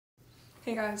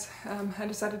Hey guys, I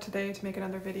decided today to make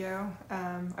another video.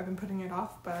 I've been putting it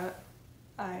off, but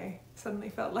I suddenly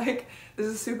felt like this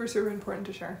is super important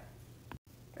to share.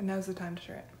 And now's the time to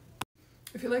share it.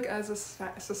 I feel like as a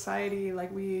society,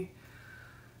 like we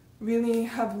really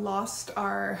have lost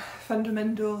our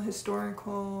fundamental,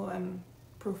 historical, and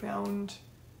profound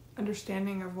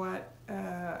understanding of what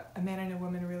a man and a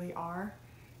woman really are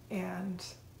and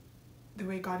the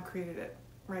way God created it,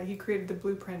 right? He created the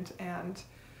blueprint, and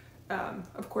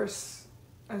of course,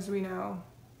 as we know,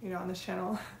 on this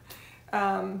channel,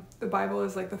 the Bible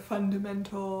is like the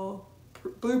fundamental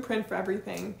blueprint for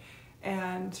everything,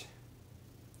 and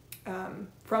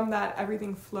from that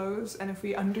everything flows. And if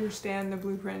we understand the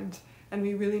blueprint and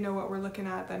we really know what we're looking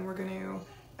at, then we're going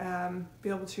to be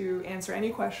able to answer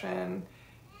any question,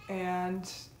 and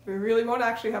we really won't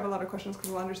actually have a lot of questions because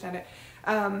we'll understand it.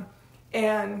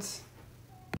 And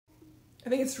I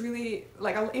think it's really,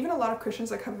 like, even a lot of Christians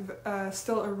like have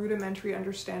still a rudimentary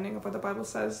understanding of what the Bible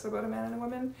says about a man and a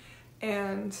woman,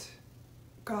 and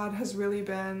God has really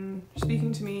been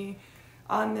speaking to me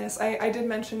on this. I did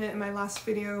mention it in my last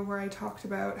video where I talked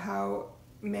about how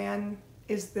man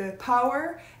is the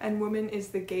power and woman is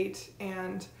the gate,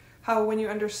 and how when you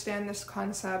understand this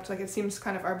concept, like, it seems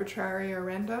kind of arbitrary or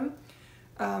random,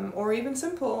 or even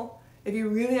simple. If you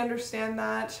really understand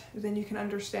that, then you can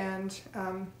understand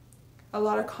a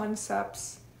lot of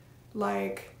concepts,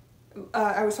 like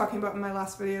I was talking about in my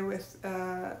last video with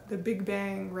the Big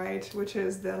Bang, right, which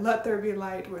is the let there be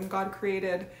light. When God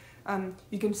created,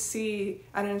 you can see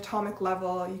at an atomic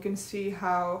level, you can see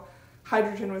how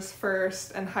hydrogen was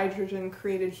first, and hydrogen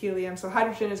created helium. So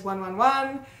hydrogen is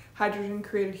 111, hydrogen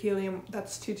created helium,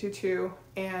 that's 222,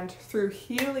 and through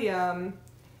helium,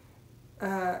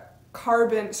 so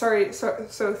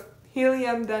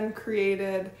helium then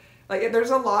created, like, there's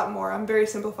a lot more, I'm very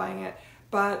simplifying it,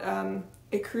 but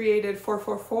it created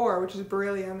 444, which is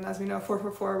beryllium, and as we know,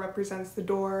 444 represents the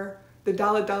door, the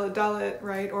Dalet Dalet Dalet,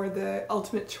 right, or the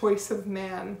ultimate choice of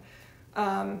man,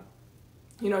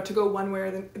 to go one way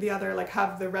or the other, like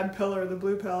have the red pill or the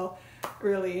blue pill,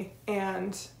 really.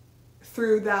 And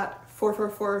through that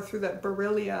 444, through that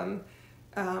beryllium,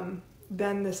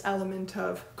 then this element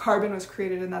of carbon was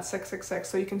created, and that's 666.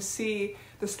 So you can see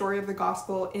the story of the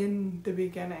gospel in the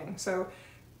beginning. So,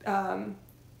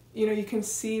 you can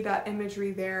see that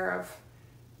imagery there of,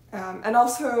 and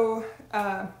also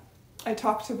I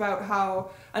talked about how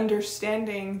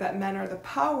understanding that men are the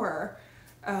power,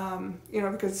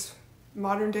 because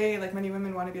modern day, like, many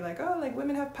women want to be like, oh, like,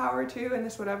 women have power too, and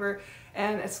this, whatever,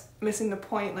 and it's missing the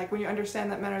point. Like, when you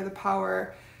understand that men are the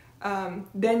power,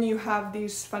 then you have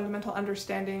these fundamental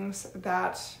understandings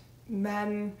that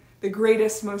men, the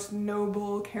greatest, most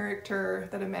noble character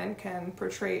that a man can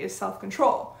portray is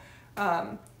self-control.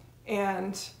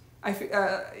 And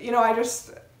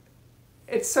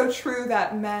it's so true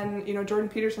that men, Jordan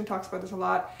Peterson talks about this a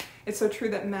lot. It's so true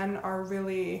that men are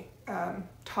really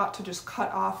taught to just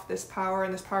cut off this power,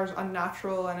 and this power is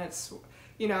unnatural, and it's,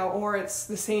 or it's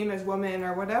the same as women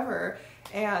or whatever.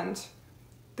 And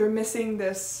they're missing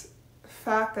this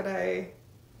fact that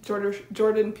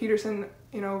Jordan Peterson,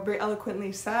 very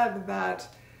eloquently said,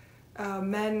 that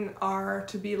men are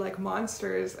to be like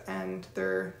monsters, and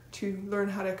they're to learn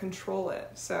how to control it.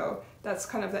 So that's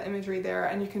kind of the imagery there,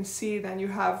 and you can see then you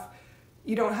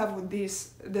don't have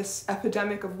this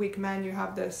epidemic of weak men. You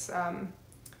have this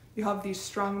you have these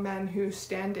strong men who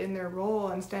stand in their role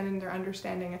and stand in their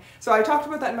understanding. So I talked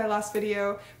about that in my last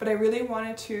video, but I really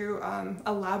wanted to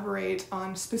elaborate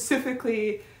on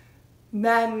specifically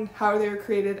men, how they were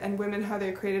created, and women, how they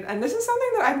were created. And this is something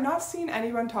that I've not seen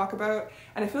anyone talk about,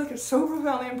 and I feel like it's so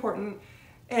profoundly important.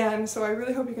 And so I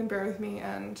really hope you can bear with me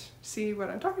and see what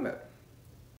I'm talking about.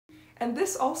 And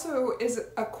this also is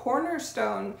a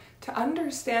cornerstone to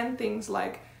understand things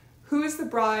like, who is the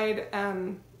bride,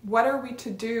 what are we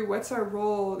to do, what's our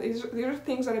role? These are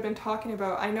things that I've been talking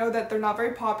about. I know that they're not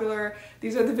very popular.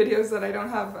 These are the videos that I don't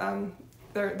have,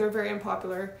 they're very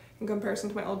unpopular in comparison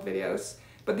to my old videos.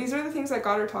 But these are the things that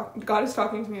God is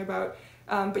talking to me about.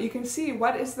 But you can see,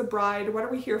 what is the bride? What are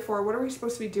we here for? What are we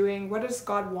supposed to be doing? What does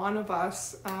God want of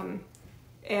us?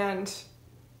 And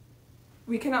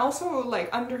we can also,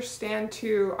 like, understand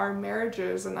too our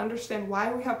marriages and understand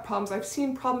why we have problems. I've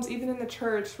seen problems even in the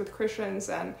church with Christians,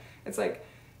 and it's like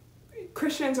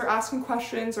Christians are asking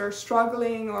questions or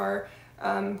struggling or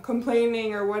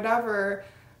complaining or whatever,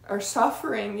 are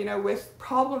suffering, with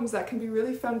problems that can be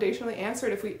really foundationally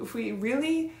answered if we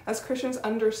really, as Christians,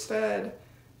 understood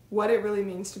what it really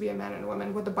means to be a man and a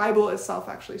woman, what the Bible itself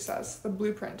actually says, the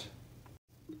blueprint.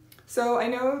 So I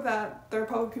know that there are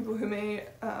probably people who may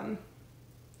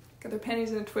get their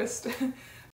panties in a twist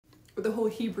with the whole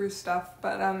Hebrew stuff,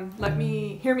 but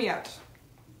hear me out.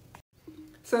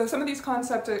 So some of these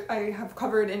concepts I have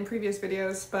covered in previous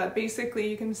videos, but basically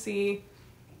you can see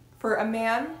for a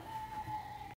man,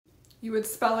 you would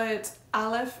spell it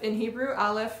Aleph in Hebrew,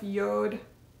 Aleph, Yod,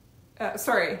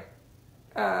 Aleph,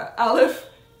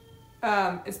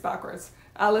 it's backwards.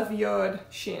 Aleph, Yod,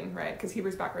 Shin, right? Because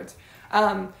Hebrew's backwards.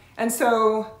 And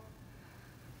so,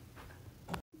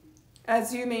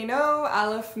 as you may know,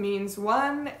 Aleph means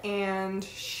one, and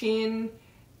Shin,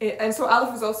 and so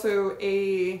Aleph is also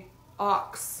a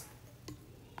ox,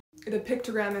 the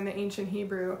pictogram in the ancient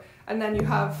Hebrew. And then you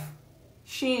have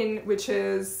Shin, which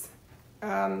is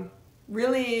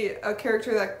really a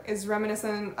character that is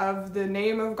reminiscent of the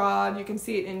name of God. You can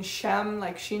see it in Shem,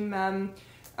 like Shin Mem.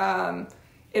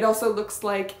 It also looks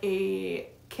like a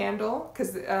candle,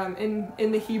 because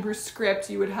in the Hebrew script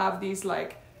you would have these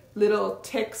like little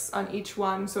ticks on each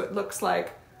one, so it looks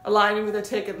like aligning with a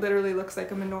tick. It literally looks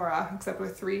like a menorah, except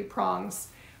with 3 prongs.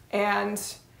 And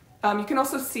you can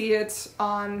also see it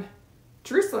on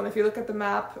Jerusalem. If you look at the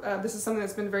map, this is something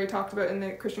that's been very talked about in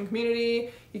the Christian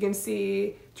community. You can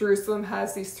see Jerusalem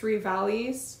has these 3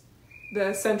 valleys,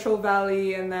 the Central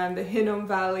Valley, and then the Hinnom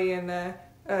Valley, and the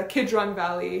Kidron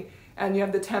Valley, and you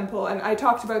have the temple. And I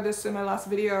talked about this in my last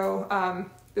video,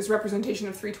 this representation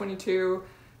of 322,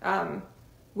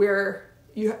 where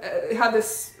you have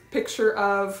this picture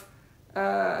of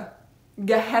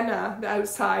Gehenna, the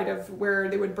outside of where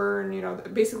they would burn, you know,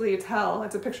 basically it's hell.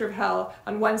 It's a picture of hell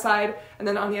on one side, and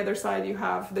then on the other side you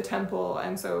have the temple.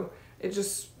 And so it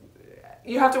just,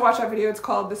 you have to watch that video. It's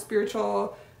called The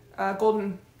Spiritual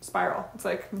Golden Spiral. It's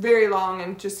like very long,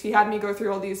 and just he had me go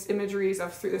through all these imageries of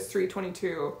this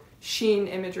 322 sheen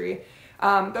imagery.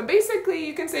 But basically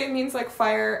you can say it means like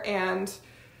fire, and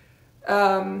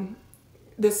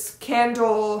this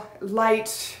candle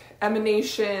light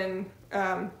emanation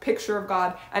picture of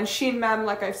God. And Shin Mem,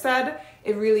 like I've said,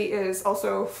 it really is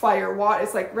also fire water.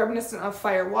 It's like reminiscent of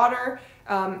fire water.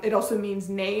 It also means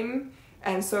name,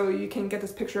 and so you can get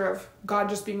this picture of God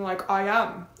just being like, I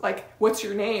am. Like, what's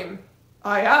your name?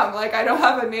 I am. Like, I don't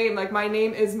have a name. Like, my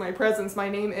name is my presence. My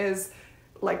name is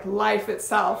like life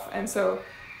itself. And so,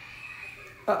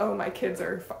 my kids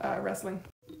are wrestling.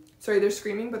 Sorry, they're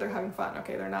screaming, but they're having fun.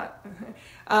 Okay, they're not.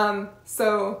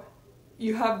 So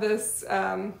you have this,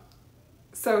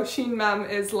 so Shin Mem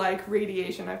is like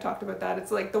radiation. I've talked about that.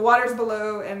 It's like the water's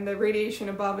below and the radiation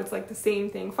above. It's like the same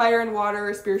thing. Fire and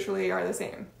water spiritually are the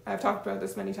same. I've talked about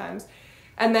this many times.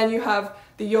 And then you have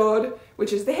the Yod,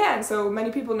 which is the hand. So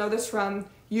many people know this from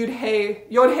Yod He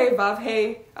Vav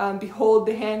He, behold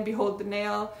the hand, behold the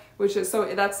nail, which is, so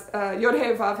that's, Yod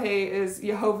He Vav He is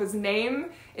Jehovah's name.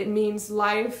 It means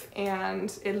life,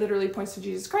 and it literally points to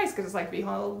Jesus Christ, because it's like,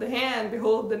 behold the hand,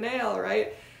 behold the nail,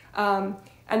 right?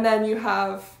 And then you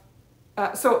have,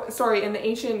 in the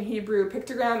ancient Hebrew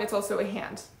pictogram, it's also a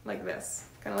hand, like this,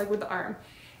 kind of like with the arm.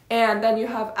 And then you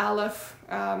have Aleph,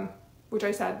 which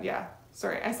I said,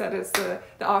 I said it's the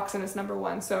ox, and it's number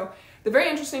 1. So the very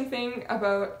interesting thing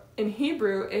about in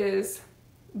Hebrew is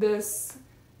this,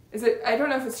 I don't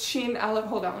know if it's Shin, Aleph,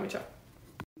 hold on, let me check.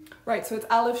 Right, so it's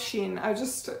Aleph, Shin. I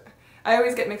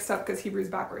always get mixed up because Hebrew's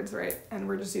backwards, right? And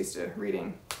we're just used to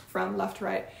reading from left to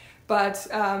right. But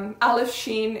Aleph,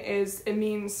 Shin it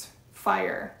means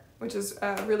fire, which is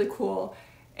really cool.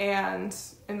 And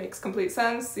it makes complete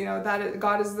sense. You know,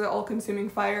 God is the all-consuming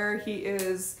fire. He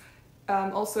is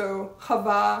also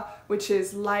Chava, which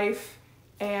is life,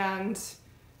 and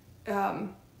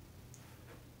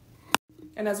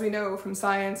as we know from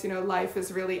science, you know, life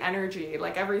is really energy.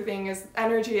 Like, everything is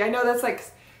energy. I know that's like,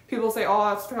 people say,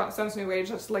 oh, it sounds new age.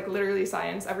 That's like literally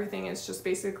science. Everything is just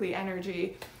basically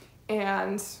energy,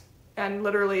 and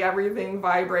literally everything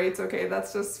vibrates. Okay,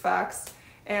 that's just facts.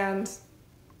 And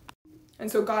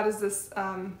so God is this,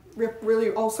 really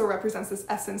also represents this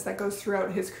essence that goes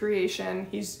throughout his creation.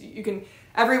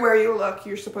 Everywhere you look,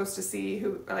 you're supposed to see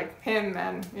him,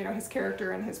 and, you know, his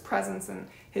character and his presence and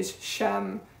his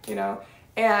Shem, you know.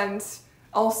 And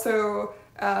also,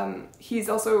 he's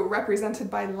also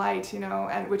represented by light, you know,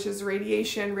 and which is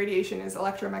radiation. Radiation is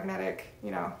electromagnetic,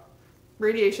 you know.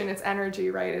 Radiation, it's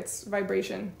energy, right? It's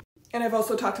vibration. And I've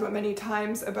also talked about many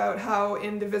times about how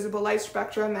in the visible light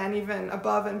spectrum, and even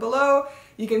above and below,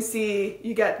 you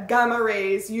get gamma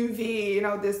rays, UV, you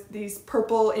know, these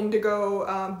purple,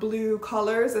 indigo, blue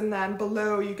colors, and then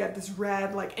below you get this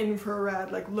red, like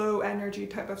infrared, like low energy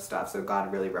type of stuff. So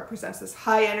God really represents this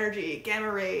high energy,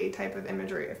 gamma ray type of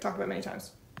imagery I've talked about many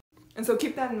times. And so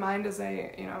keep that in mind as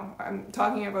I'm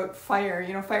talking about fire.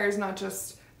 You know, fire is not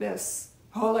just this,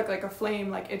 like a flame,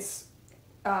 like it's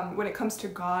when it comes to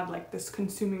God, like this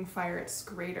consuming fire, it's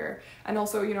greater. And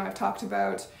also, you know, I've talked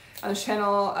about on this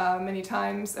channel many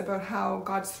times about how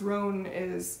God's throne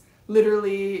is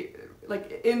literally,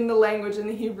 like in the language, in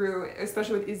the Hebrew,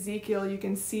 especially with Ezekiel, you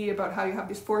can see about how you have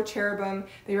these 4 cherubim.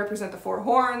 They represent the 4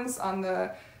 horns on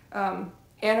the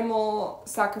animal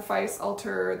sacrifice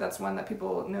altar. That's one that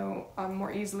people know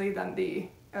more easily than the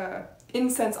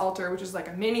incense altar, which is like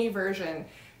a mini version.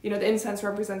 You know, the incense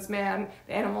represents man,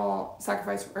 the animal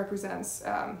sacrifice represents,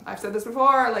 I've said this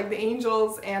before, like the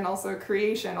angels and also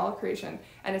creation, all of creation.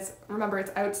 And it's, remember,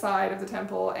 it's outside of the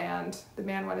temple and the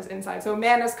man one is inside. So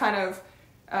man is kind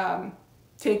of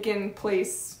taken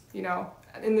place, you know,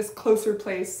 in this closer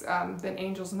place than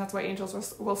angels. And that's why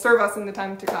angels will serve us in the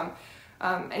time to come.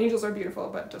 Angels are beautiful,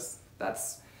 but just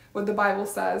that's what the Bible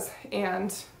says.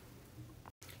 And,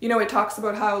 you know, it talks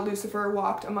about how Lucifer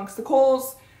walked amongst the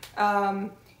coals.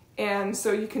 And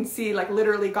so you can see, like,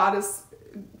 literally God is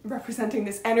representing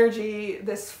this energy,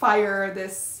 this fire,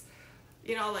 this,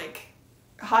 you know, like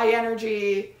high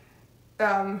energy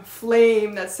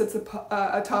flame that sits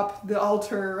atop the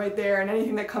altar right there, and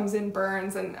anything that comes in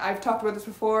burns. And I've talked about this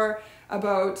before,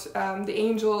 about the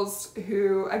angels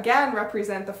who, again,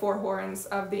 represent the 4 horns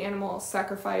of the animal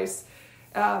sacrifice.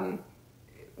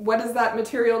 What is that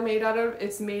material made out of?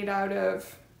 It's made out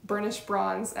of burnished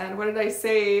bronze. And what did I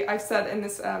say? I said in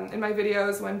this in my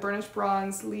videos, when burnished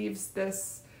bronze leaves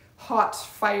this hot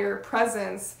fire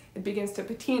presence, it begins to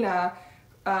patina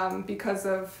because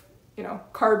of, you know,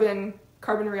 carbon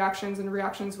reactions and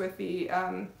reactions with the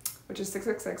which is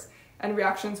 666, and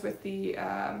reactions with the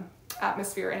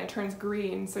atmosphere, and it turns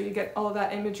green. So you get all of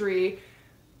that imagery,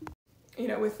 you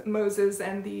know, with Moses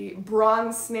and the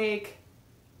bronze snake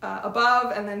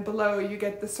above, and then below you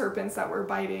get the serpents that were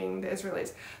biting the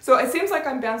Israelites. So it seems like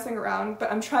I'm bouncing around,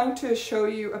 but I'm trying to show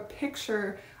you a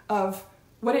picture of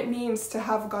what it means to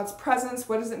have God's presence,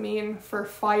 what does it mean for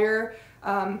fire,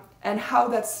 and how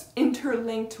that's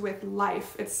interlinked with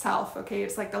life itself, okay?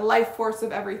 It's like the life force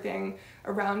of everything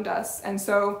around us. And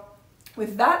so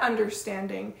with that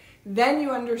understanding, then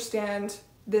you understand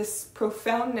this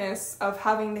profoundness of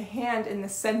having the hand in the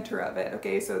center of it,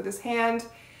 okay? So this hand,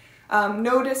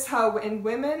 notice how in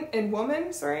woman,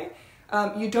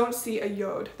 you don't see a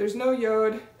yod. There's no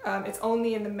yod, it's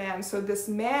only in the man. So this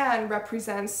man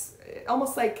represents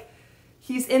almost like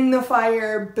he's in the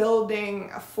fire,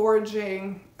 building,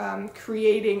 forging,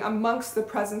 creating amongst the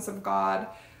presence of God.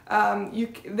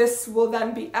 This will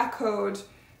then be echoed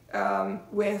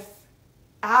with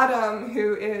Adam,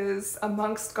 who is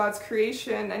amongst God's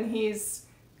creation, and he's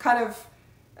kind of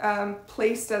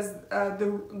placed as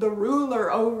the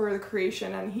ruler over the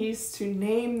creation, and he's to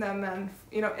name them. And,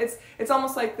 you know, it's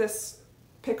almost like this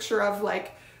picture of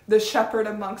like the shepherd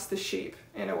amongst the sheep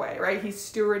in a way, right? He's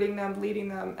stewarding them, leading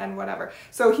them, and whatever.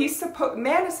 So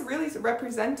man is really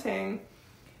representing,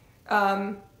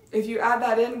 if you add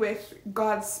that in with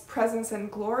God's presence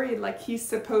and glory, like he's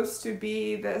supposed to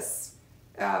be this,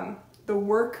 the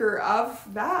worker of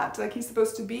that. Like he's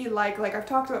supposed to be like I've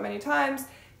talked about many times,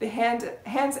 the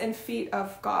hands and feet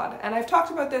of God. And I've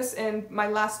talked about this in my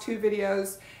last 2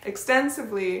 videos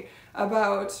extensively,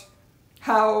 about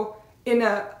how in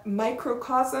a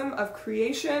microcosm of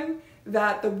creation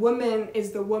that the woman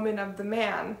is the woman of the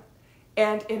man,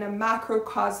 and in a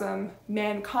macrocosm,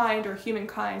 mankind or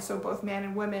humankind, so both man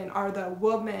and women, are the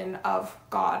woman of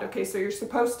God. Okay, so you're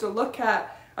supposed to look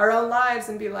at our own lives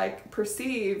and be like,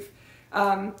 perceive.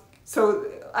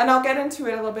 And I'll get into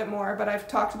it a little bit more, but I've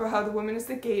talked about how the woman is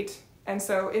the gate. And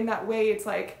so in that way, it's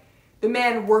like the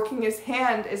man working his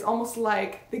hand is almost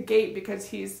like the gate, because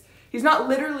he's not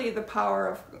literally the power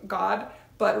of God,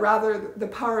 but rather the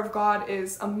power of God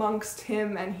is amongst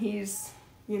him, and he's,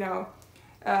 you know,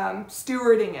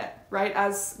 stewarding it, right,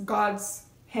 as God's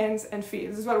hands and feet.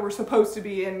 This is what we're supposed to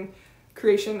be in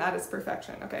creation at its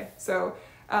perfection, okay? So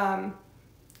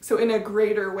in a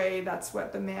greater way, that's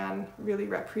what the man really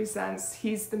represents.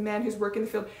 He's the man who's working the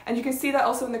field. And you can see that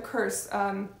also in the curse.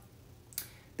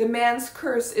 The man's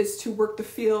curse is to work the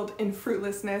field in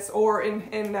fruitlessness or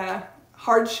in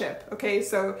hardship, okay?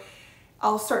 So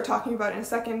I'll start talking about it in a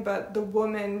second, but the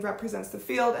woman represents the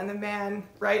field, and the man,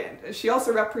 right, she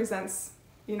also represents,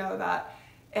 you know, that.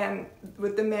 And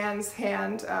with the man's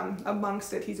hand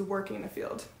amongst it, he's working the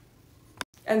field.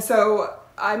 And so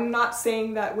I'm not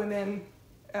saying that women...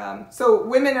 so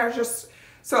women are just,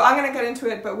 so I'm going to get into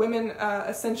it, but women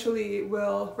essentially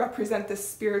will represent the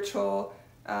spiritual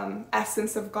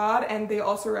essence of God, and they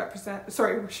also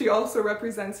she also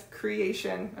represents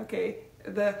creation, okay,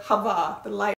 the Hava,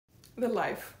 the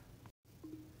life.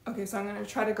 Okay, so I'm going to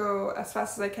try to go as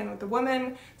fast as I can with the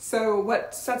woman. So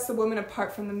what sets the woman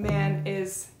apart from the man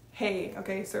is hey.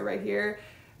 Okay, so right here,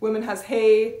 woman has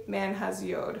hey, man has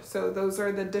yod. So those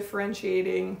are the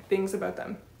differentiating things about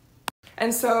them.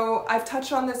 And so I've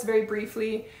touched on this very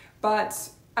briefly, but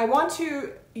I want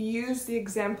to use the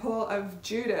example of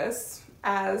Judas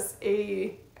as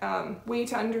a way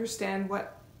to understand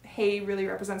what hey really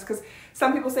represents, because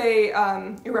some people say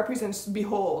it represents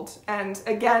behold, and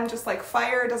again, just like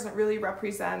fire doesn't really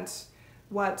represent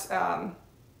what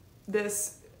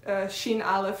this shin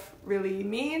aleph really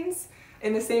means,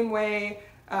 in the same way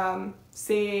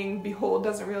saying behold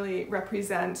doesn't really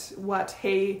represent what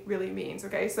hey really means.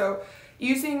 Okay, so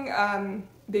using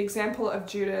the example of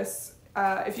Judas,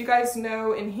 if you guys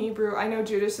know in Hebrew, I know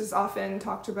Judas is often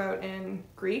talked about in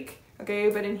Greek,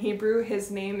 okay, but in Hebrew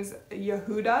his name is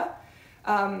Yehuda,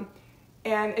 and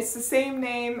it's the same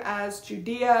name as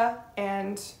Judea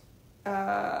and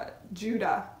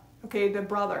Judah, okay, the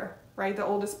brother, right, the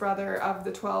oldest brother of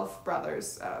the 12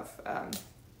 brothers of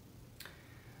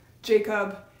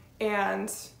Jacob.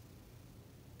 And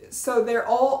so they're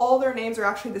all their names are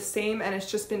actually the same, and it's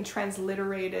just been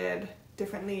transliterated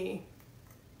differently,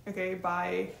 okay,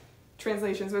 by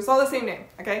translations, but it's all the same name,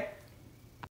 okay?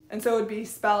 And so it would be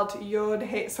spelled Yod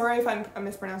He, sorry if I'm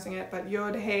mispronouncing it, but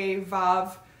Yod He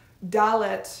Vav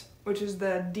Dalet, which is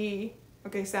the D,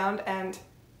 okay, sound, and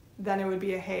then it would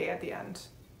be a Hey at the end.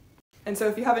 And so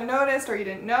if you haven't noticed or you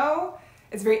didn't know,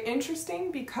 it's very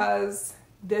interesting because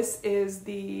this is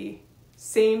the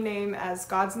same name as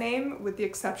God's name, with the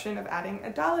exception of adding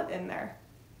a Dalet in there.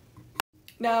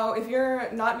 Now, if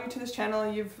you're not new to this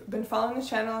channel, you've been following this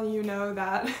channel, you know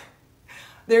that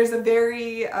there's a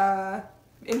very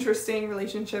interesting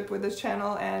relationship with this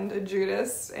channel and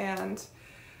Judas, and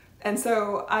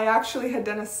so I actually had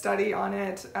done a study on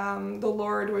it. The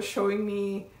Lord was showing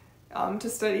me to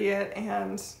study it,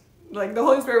 and like the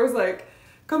Holy Spirit was like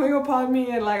coming upon me,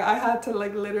 and like I had to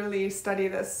like literally study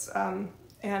this,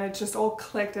 and it just all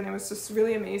clicked, and it was just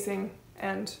really amazing.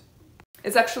 And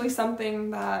it's actually something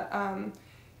that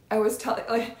I was telling,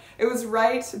 like, it was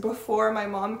right before my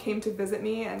mom came to visit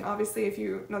me, and obviously if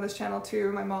you know this channel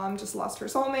too, my mom just lost her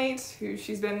soulmate, who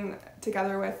she's been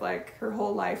together with like her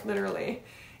whole life, literally,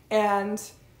 and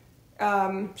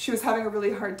she was having a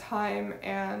really hard time,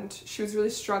 and she was really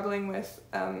struggling with,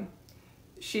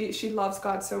 she loves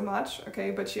God so much,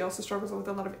 okay, but she also struggles with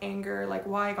a lot of anger, like,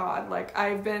 why God, like,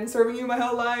 I've been serving you my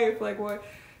whole life, like,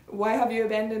 why have you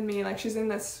abandoned me? Like, she's in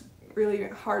this really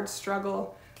hard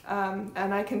struggle.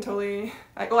 And I can totally,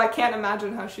 I can't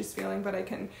imagine how she's feeling, but I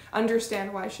can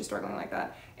understand why she's struggling like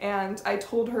that. And I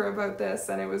told her about this,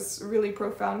 and it was really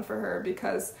profound for her,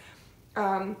 because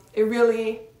it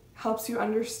really helps you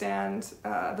understand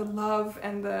the love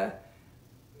and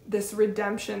this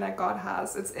redemption that God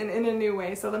has. It's in a new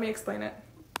way. So let me explain it.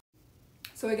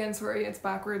 So again, sorry, it's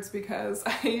backwards because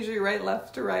I usually write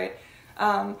left to right.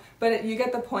 But you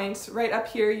get the point. Right up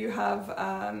here you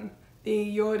have the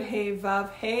Yod He Vav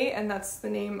He, and that's the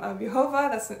name of Yehovah.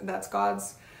 That's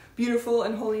God's beautiful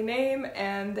and holy name.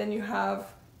 And then you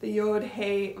have the Yod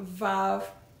He Vav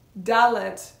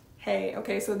Dalet He.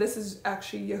 Okay, so this is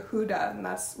actually Yehuda, and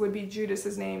that's would be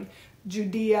Judas's name,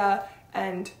 Judea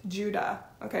and Judah.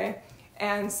 Okay,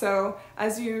 and so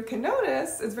as you can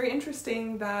notice, it's very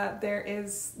interesting that there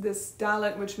is this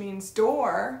Dalet, which means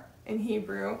door in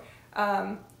Hebrew,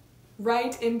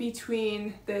 right in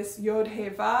between this Yod He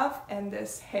Vav and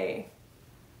this He.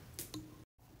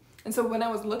 And so when I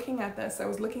was looking at this, I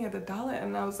was looking at the Dalet,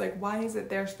 and I was like, why is it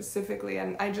there specifically?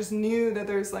 And I just knew that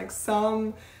there's like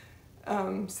some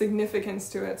significance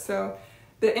to it. So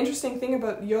the interesting thing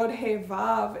about Yod He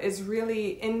Vav is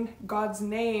really in God's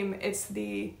name, it's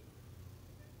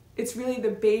really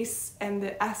the base and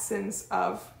the essence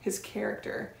of his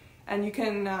character. And you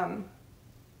can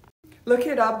look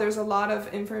it up. There's a lot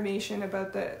of information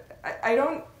about I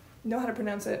don't know how to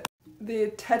pronounce it, the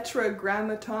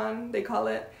tetragrammaton, they call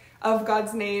it, of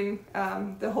God's name,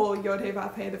 the whole Yod He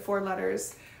Vav He, the 4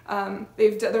 letters.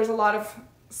 There's a lot of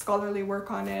scholarly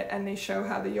work on it, and they show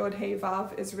how the Yod He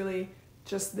Vav is really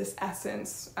just this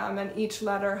essence, and each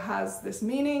letter has this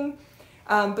meaning,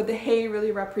 but the He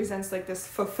really represents like this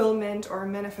fulfillment or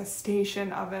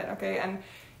manifestation of it, okay? And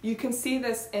you can see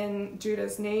this in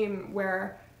Judah's name,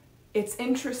 where it's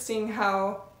interesting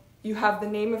how you have the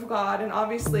name of God, and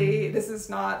obviously this is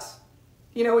not,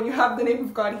 when you have the name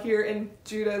of God here in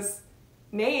Judah's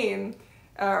name,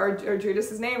 or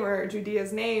Judas's name, or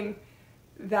Judea's name,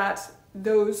 that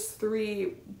those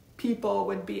 3 people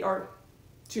would be, or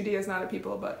Judea is not a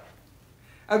people, but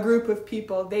a group of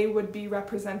people, they would be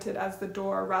represented as the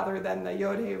door rather than the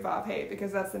Yod He Vav He,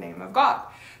 because that's the name of God.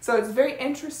 So it's very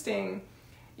interesting.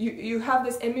 You have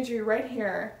this imagery right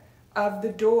here of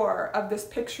the door, of this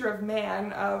picture of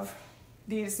man, of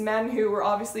these men who were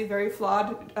obviously very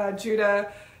flawed.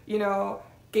 Judah,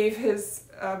 gave his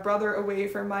brother away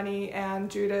for money,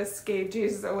 and Judas gave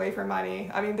Jesus away for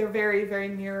money. I mean, they're very, very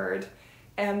mirrored.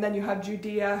 And then you have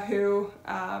Judea, who,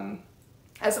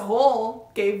 as a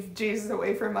whole, gave Jesus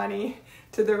away for money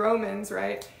to the Romans,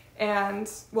 right?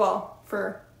 And, well,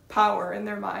 for power in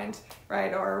their mind,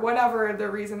 right? Or whatever the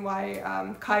reason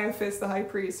why Caiaphas, the high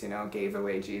priest, gave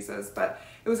away Jesus. But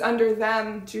it was under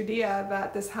them, Judea,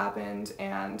 that this happened.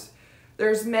 And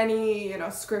there's many,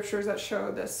 scriptures that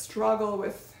show this struggle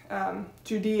with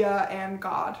Judea and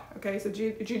God. Okay, so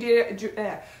Judea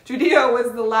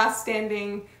was the last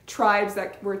standing tribes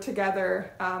that were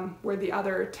together, where the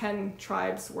other 10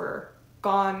 tribes were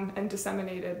gone and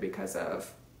disseminated because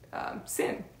of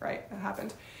sin, right? That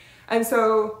happened. And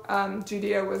so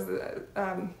Judea was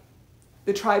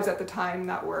the tribes at the time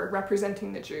that were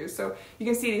representing the Jews. So you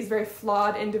can see these very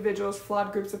flawed individuals,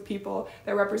 flawed groups of people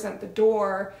that represent the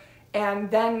door.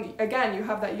 And then again, you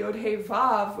have that Yod He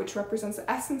Vav, which represents the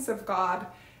essence of God,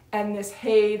 and this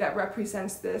He that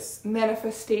represents this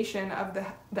manifestation of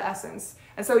the essence.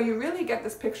 And so you really get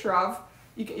this picture of,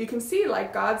 you can see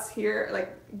like God's here,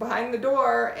 like behind the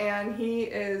door, and he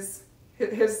is,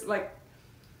 his like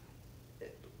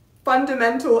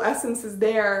fundamental essence is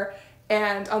there,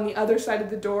 and on the other side of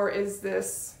the door is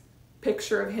this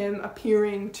picture of him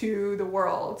appearing to the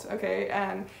world, okay?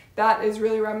 And that is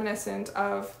really reminiscent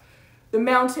of the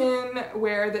mountain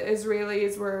where the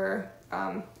Israelis were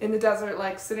in the desert,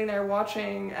 like sitting there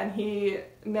watching, and he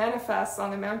manifests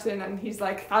on the mountain, and he's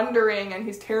like thundering, and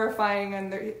he's terrifying,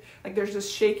 and there's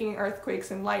just shaking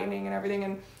earthquakes and lightning and everything,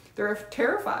 and they're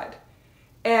terrified.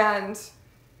 And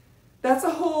that's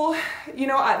a whole,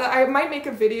 I might make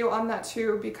a video on that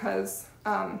too, because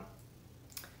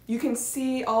you can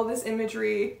see all this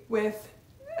imagery with,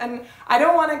 and I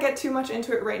don't want to get too much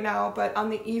into it right now, but on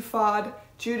the ephod,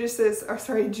 Judah's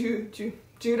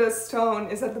stone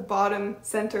is at the bottom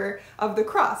center of the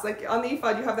cross. Like on the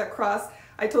ephod, you have that cross.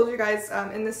 I told you guys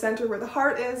in the center where the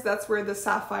heart is, that's where the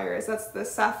sapphire is. That's the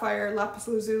sapphire lapis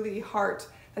lazuli heart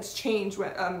that's changed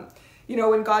when,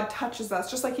 when God touches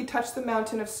us. Just like he touched the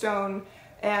mountain of stone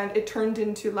and it turned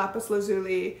into lapis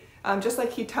lazuli. Just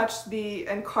like he touched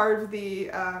and carved the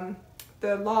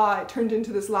law, it turned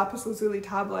into this lapis lazuli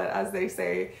tablet, as they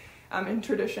say in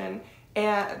tradition.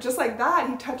 And just like that,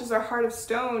 he touches our heart of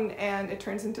stone and it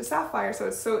turns into sapphire. So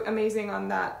it's so amazing. On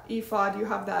that ephod, you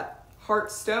have that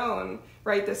heart stone,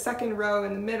 right? The second row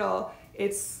in the middle,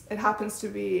 it happens to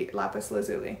be lapis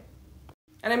lazuli.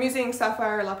 And I'm using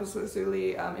sapphire, lapis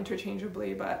lazuli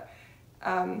interchangeably, but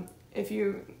if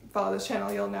you follow this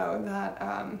channel, you'll know that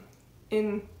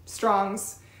in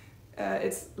Strong's,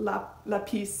 it's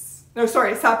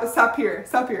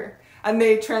sapphire, and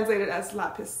they translate it as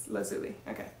lapis lazuli.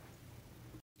 Okay.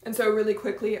 And so really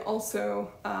quickly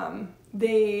also,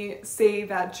 they say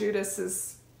that Judas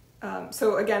is,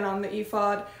 so again on the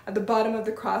ephod, at the bottom of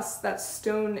the cross, that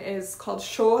stone is called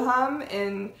shoham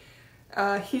in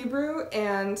Hebrew,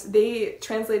 and they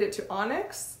translate it to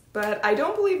onyx, but I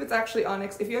don't believe it's actually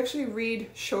onyx. If you actually read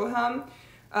shoham,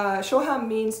 shoham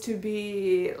means to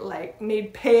be like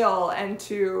made pale, and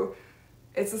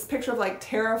it's this picture of like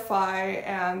terrify,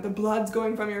 and the blood's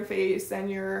going from your face, and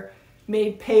you're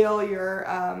made pale, you're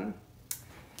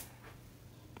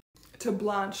to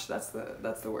blanch, that's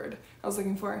the word I was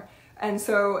looking for. And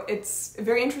so it's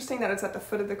very interesting that it's at the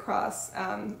foot of the cross,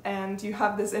 and you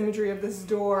have this imagery of this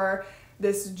door,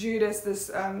 this Judas,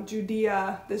 this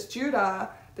Judea, this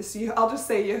Judah, this, I'll just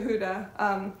say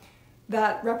Yehuda,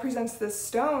 that represents this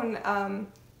stone,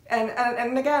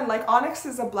 and again, like onyx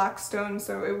is a black stone,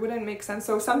 so it wouldn't make sense.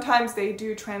 So sometimes they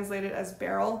do translate it as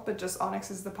beryl, but just onyx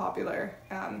is the popular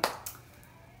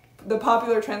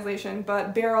translation,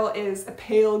 but beryl is a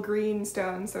pale green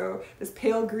stone. So this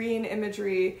pale green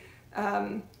imagery,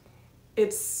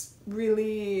 it's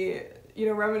really,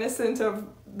 reminiscent of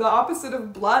the opposite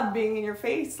of blood being in your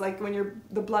face. Like when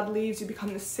the blood leaves, you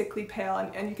become this sickly pale,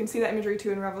 and you can see that imagery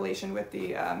too in Revelation with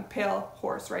the pale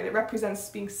horse, right? It represents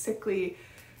being sickly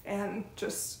and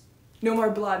just no more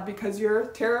blood because you're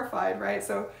terrified, right?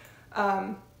 So,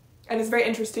 and it's very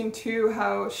interesting too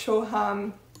how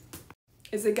shoham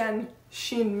is again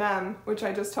Shin Mem, which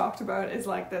I just talked about, is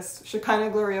like this Shekinah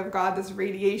glory of God, this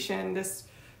radiation, this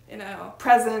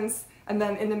presence, and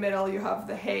then in the middle you have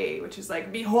the Hey, which is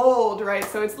like behold, right?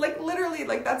 So it's like literally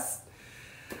like that's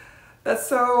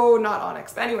so not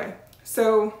onyx. But anyway,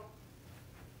 so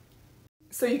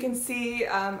So you can see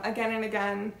again and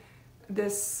again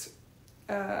this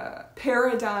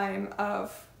paradigm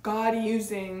of God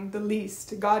using the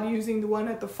least, God using the one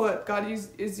at the foot, God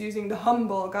is using the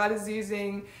humble, God is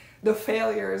using the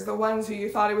failures, the ones who you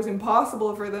thought it was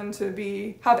impossible for them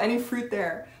to have any fruit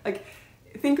there. Like,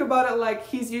 think about it like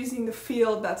he's using the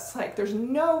field that's like, there's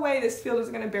no way this field is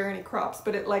going to bear any crops,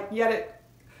 but yet it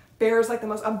bears like the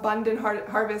most abundant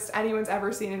harvest anyone's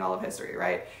ever seen in all of history,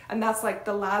 right? And that's like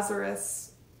the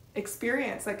Lazarus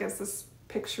experience. Like, it's this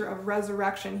picture of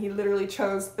resurrection. He literally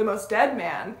chose the most dead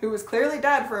man who was clearly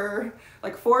dead for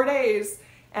like 4 days,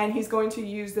 and he's going to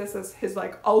use this as his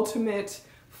like ultimate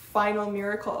final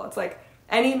miracle. It's like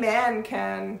any man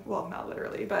can, well, not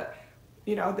literally, but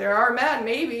you know, there are men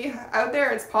maybe out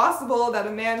there, it's possible that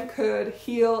a man could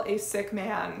heal a sick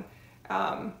man.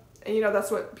 And you know, that's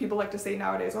what people like to say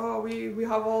nowadays. Oh, we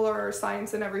have all our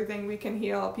science and everything, we can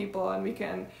heal people and we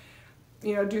can,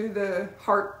 you know, do the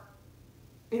heart,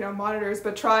 you know, monitors,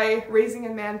 but try raising a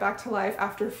man back to life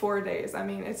after 4 days. I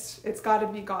mean, it's got to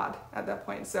be God at that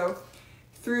point. So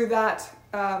through that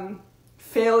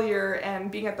failure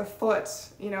and being at the foot,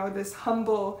 you know, this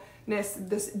humbleness,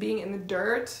 this being in the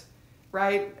dirt,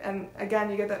 right? And again,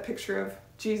 you get that picture of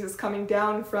Jesus coming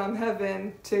down from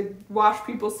heaven to wash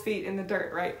people's feet in the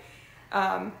dirt, right?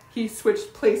 He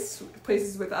switched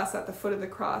places with us at the foot of the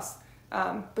cross.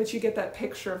 But you get that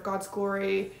picture of God's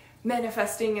glory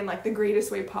manifesting in like the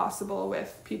greatest way possible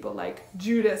with people like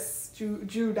Judea.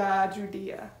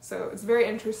 So it's very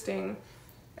interesting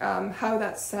how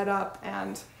that's set up,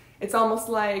 and it's almost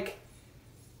like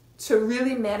to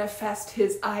really manifest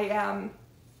his I am,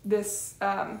 this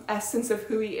essence of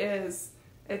who he is.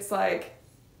 It's like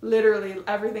literally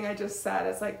everything I just said.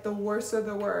 It's like the worst of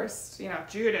the worst, you know,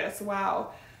 Judas,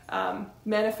 wow,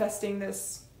 manifesting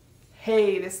this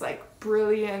like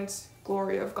brilliant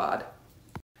glory of God.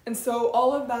 And so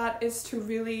all of that is to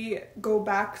really go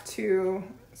back to,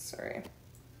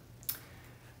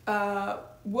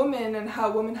 woman, and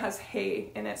how woman has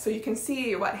hey in it. So you can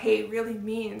see what hey really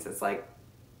means. It's like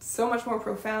so much more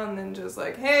profound than just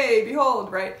like, hey,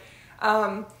 behold, right?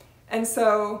 And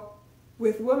so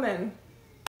with woman,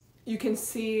 you can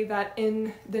see that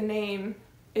in the name,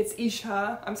 it's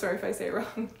Isha. I'm sorry if I say it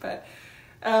wrong, but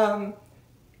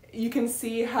you can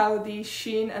see how the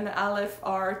Shin and the Aleph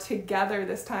are together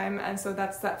this time, and so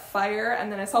that's that fire,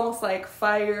 and then it's almost like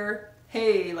fire,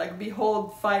 hey, like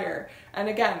behold fire. And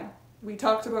again, we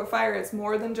talked about fire, it's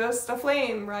more than just a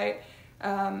flame, right?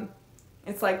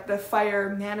 It's like the fire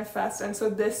manifests, and so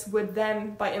this would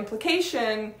then, by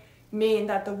implication, mean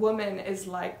that the woman is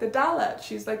like the Dalet,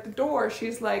 she's like the door,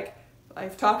 she's like,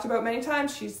 I've talked about many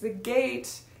times, she's the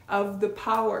gate of the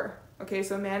power. Okay,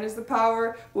 so man is the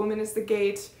power, woman is the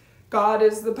gate, God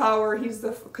is the power, he's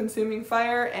the consuming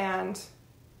fire, and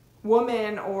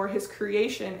woman, or his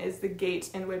creation, is the gate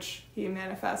in which he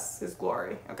manifests his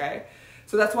glory, okay?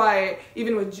 So that's why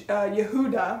even with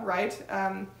Yehuda, right,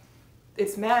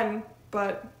 it's men,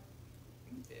 but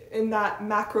in that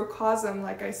macrocosm,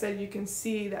 like I said, you can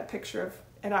see that picture of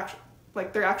it actually,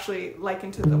 like they're actually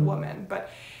likened to the woman. But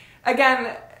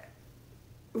again,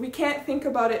 we can't think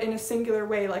about it in a singular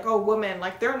way, like, oh, women,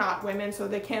 like they're not women, so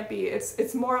they can't be.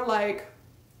 It's more like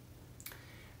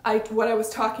what I was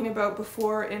talking about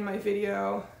before in my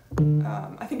video.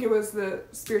 I think it was the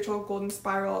spiritual golden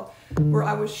spiral, where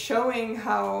I was showing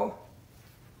how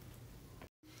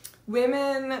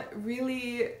women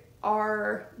really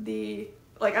are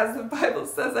like as the Bible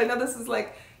says, I know this is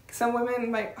like, some women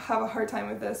might have a hard time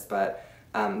with this, but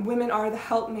women are the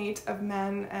helpmate of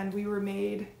men, and we were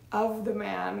made of the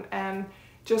man. And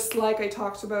just like I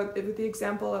talked about with the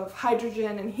example of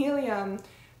hydrogen and helium,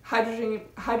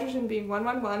 hydrogen being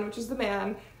 111, which is the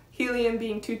man, helium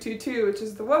being 222, which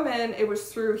is the woman, it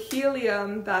was through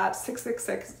helium that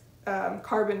 666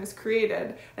 carbon is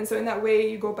created. And so in that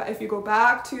way, if you go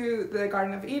back to the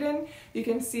Garden of Eden, you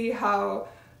can see how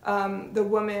the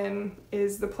woman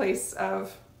is the place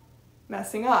of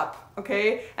messing up,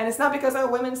 okay? And it's not because, oh,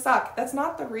 women suck. That's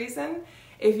not the reason.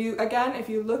 If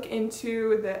you look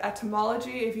into the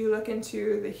etymology, if you look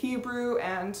into the Hebrew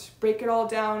and break it all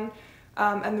down,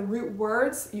 and the root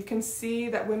words, you can see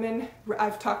that women,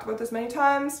 I've talked about this many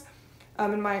times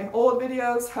in my old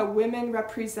videos, how women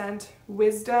represent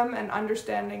wisdom and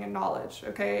understanding and knowledge,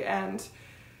 okay? And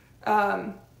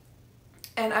I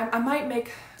might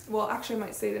make, well, actually I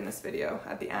might say it in this video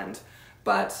at the end,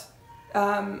 but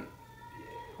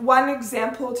one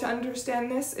example to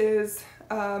understand this is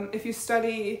if you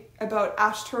study about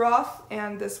Ashtaroth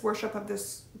and this worship of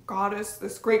this goddess,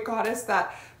 this great goddess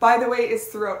that, by the way, is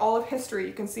throughout all of history.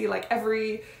 You can see like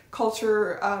every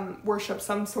culture worships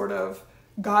some sort of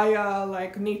Gaia,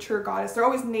 like nature goddess. They're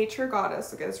always nature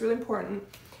goddess. Okay, that's really important.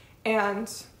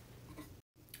 And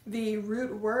the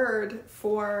root word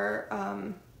for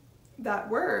that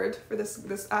word, for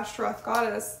this Ashtaroth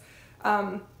goddess,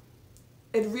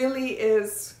 it really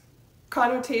is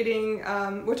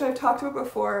connotating, which I've talked about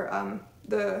before,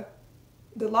 the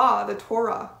law, the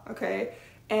Torah, okay?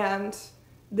 And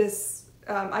this,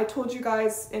 I told you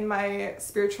guys in my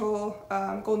spiritual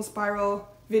golden spiral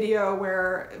video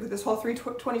where with this whole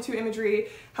 322 imagery,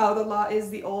 how the law is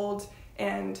the old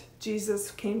and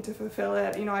Jesus came to fulfill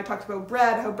it. You know, I talked about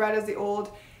bread, how bread is the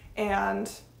old,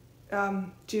 and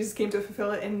Jesus came to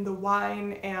fulfill it in the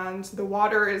wine, and the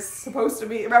water is supposed to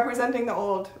be representing the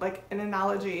old, like an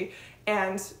analogy,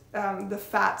 and the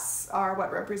fats are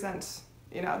what represent,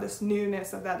 you know, this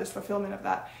newness of that, this fulfillment of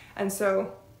that. And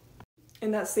so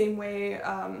in that same way,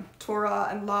 Torah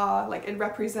and law, like it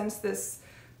represents this,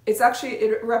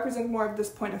 it represents more of this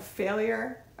point of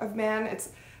failure of man.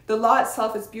 The law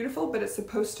itself is beautiful, but it's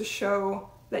supposed to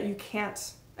show that you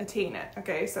can't attain it,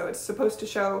 okay? So it's supposed to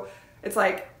show, it's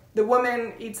like the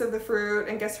woman eats of the fruit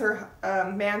and gets her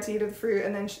man to eat of the fruit,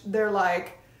 and then they're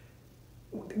like,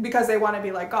 because they want to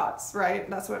be like gods, right?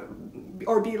 That's what,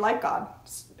 or be like God,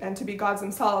 and to be gods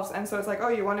themselves. And so it's like, oh,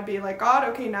 you want to be like God?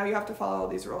 Okay, now you have to follow all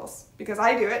these rules because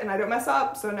I do it and I don't mess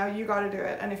up, so now you got to do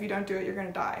it. And if you don't do it, you're going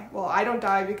to die. Well, I don't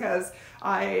die because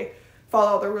I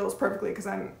follow all the rules perfectly because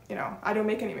I'm, you know, I don't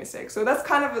make any mistakes. So that's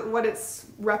kind of what it's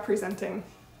representing.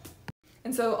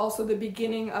 And so also the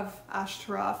beginning of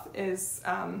Ashtaroth is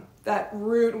that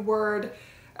root word.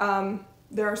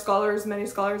 There are scholars, many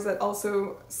scholars, that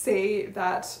also say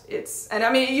that it's, and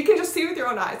I mean, you can just see with your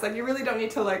own eyes, like you really don't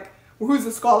need to like, who's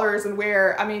the scholars and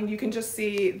where. I mean, you can just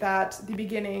see that the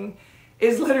beginning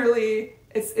is literally,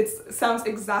 it sounds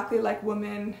exactly like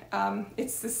woman.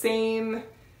 It's the same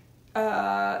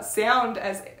sound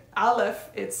as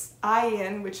Aleph. It's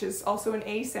ayin, which is also an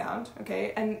A sound,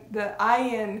 okay? And the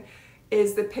ayin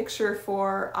is the picture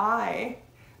for eye,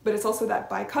 but it's also that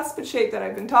bicuspid shape that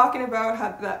I've been talking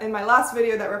about in my last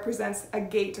video that represents a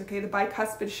gate, okay? The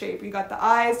bicuspid shape. You got the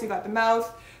eyes, you got the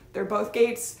mouth, they're both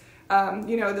gates.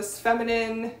 You know, this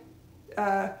feminine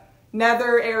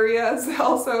nether areas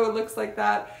also looks like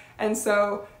that. And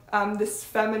so this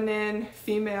feminine,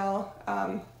 female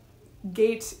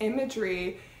gate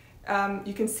imagery,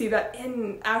 you can see that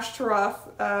in Ashtaroth,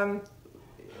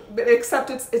 but except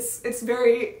it's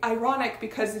very ironic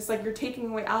because it's like you're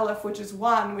taking away Aleph, which is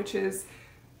one, which is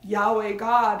Yahweh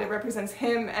God. It represents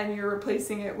him, and you're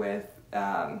replacing it with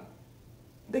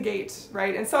the gate,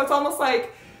 right? And so it's almost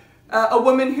like a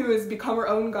woman who has become her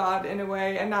own god in a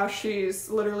way, and now she's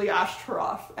literally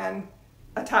Ashtaroth, and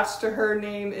attached to her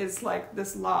name is like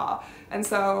this law. And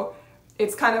so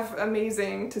it's kind of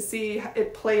amazing to see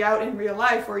it play out in real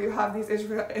life, where you have these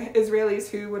Israelis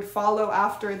who would follow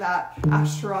after that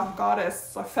Ashtaroth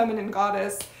goddess, a feminine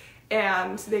goddess,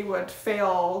 and they would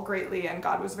fail greatly, and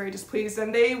God was very displeased,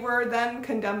 and they were then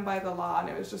condemned by the law. And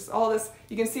it was just all this,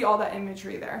 you can see all that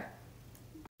imagery there.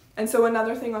 And so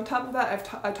another thing on top of that,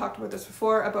 I've talked about this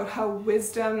before, about how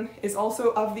wisdom is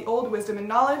also of the old, wisdom and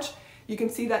knowledge. You can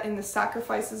see that in the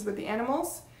sacrifices with the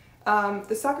animals.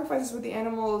 The sacrifices with the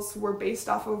animals were based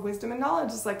off of wisdom and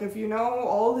knowledge. It's like, if you know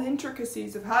all the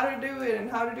intricacies of how to do it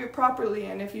and how to do it properly,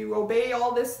 and if you obey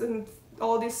all this and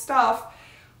all this stuff,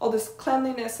 all this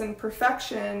cleanliness and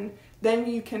perfection, then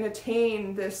you can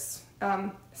attain this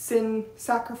sin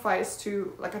sacrifice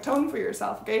to like atone for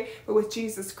yourself, okay? But with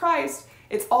Jesus Christ,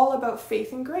 it's all about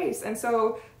faith and grace. And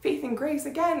so faith and grace,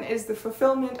 again, is the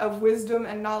fulfillment of wisdom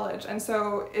and knowledge. And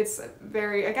so it's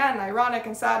very, again, ironic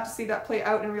and sad to see that play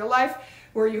out in real life,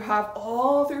 where you have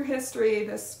all through history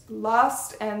this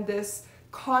lust and this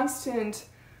constant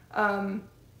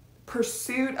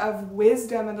pursuit of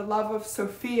wisdom and the love of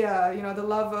Sophia, you know, the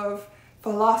love of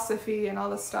philosophy and all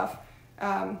this stuff.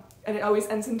 And it always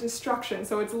ends in destruction.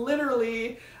 So it's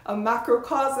literally a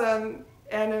macrocosm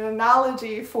and an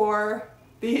analogy for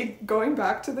the going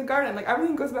back to the garden. Like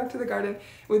everything goes back to the garden,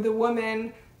 with the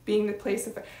woman being the place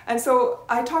of it. And so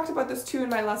I talked about this too in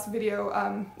my last video,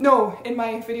 in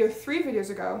my video 3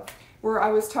 videos ago, where I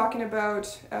was talking about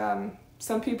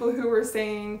some people who were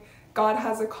saying God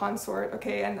has a consort,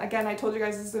 okay? And again, I told you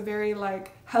guys this is a very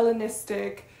like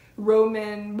Hellenistic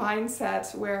Roman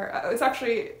mindset, where it's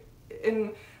actually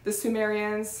in the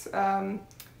Sumerians,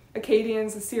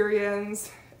 Akkadians,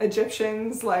 Assyrians,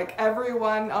 Egyptians, like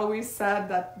everyone always said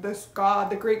that this god,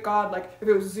 the great god, like if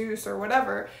it was Zeus or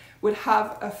whatever, would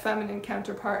have a feminine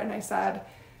counterpart. And I said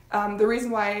the reason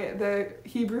why the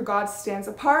Hebrew god stands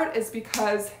apart is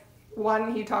because,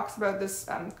 one, he talks about this,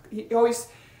 he always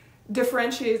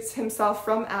differentiates himself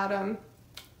from Adam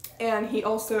And he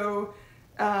also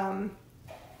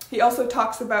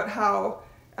talks about how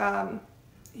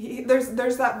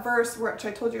there's that verse which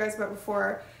I told you guys about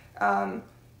before,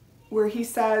 where he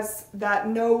says that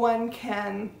no one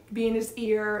can be in his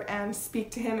ear and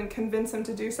speak to him and convince him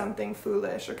to do something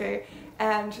foolish, okay?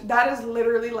 And that is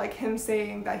literally like him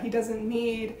saying that he doesn't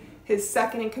need his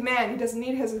second in command, he doesn't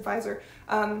need his advisor.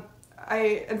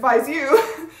 I advise you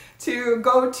to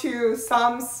go to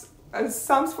Psalms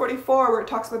 44, where it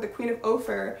talks about the Queen of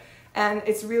Ophir, and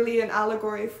it's really an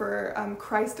allegory for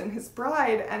Christ and his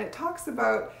bride, and it talks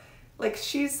about like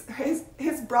his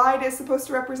bride is supposed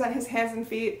to represent his hands and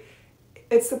feet.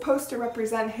 It's supposed to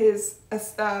represent his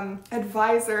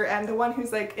advisor and the one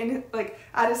who's like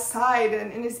at his side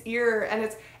and in his ear, and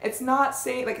it's not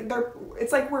saying like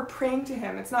it's like we're praying to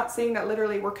him. It's not saying that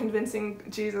literally we're convincing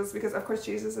Jesus, because of course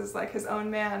Jesus is like his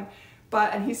own man,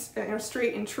 and he's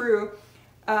straight and true.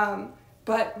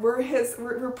 But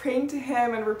we're praying to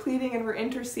him, and we're pleading and we're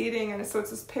interceding, and so it's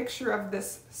this picture of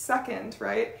this second,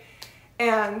 right?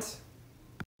 And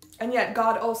yet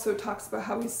God also talks about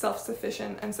how he's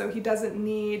self-sufficient, and so he doesn't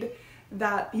need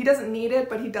it,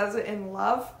 but he does it in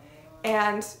love.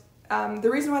 And the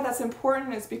reason why that's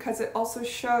important is because it also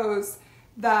shows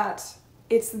that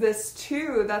it's this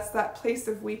too, that's that place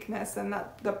of weakness and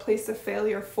that the place of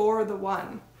failure for the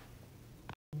one.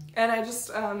 And I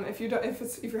just if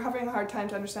you're having a hard time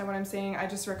to understand what I'm saying, I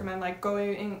just recommend like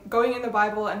going in the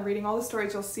Bible and reading all the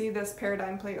stories. You'll see this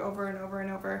paradigm play over and over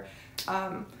and over.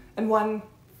 And one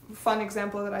fun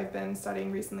example that I've been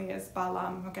studying recently is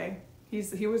Balaam. Okay,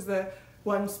 he was the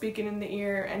one speaking in the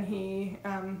ear, and he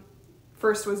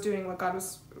first was doing what God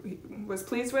was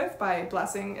pleased with by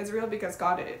blessing Israel because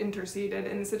God interceded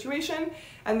in the situation.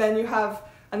 And then you have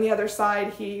on the other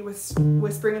side, he was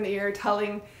whispering in the ear,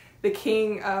 telling the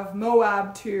king of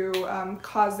Moab to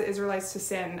cause the Israelites to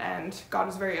sin, and God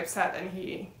was very upset, and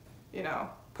he,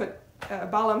 put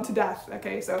Balaam to death.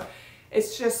 Okay, so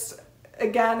it's just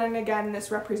again and again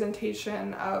this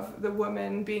representation of the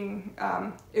woman being.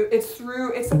 It's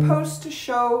supposed to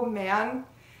show man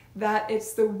that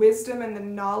it's the wisdom and the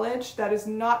knowledge that is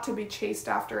not to be chased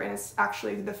after, and it's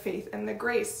actually the faith and the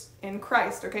grace in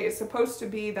Christ. Okay, it's supposed to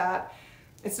be that.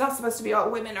 It's not supposed to be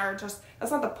women are just.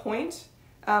 That's not the point.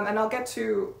 And I'll get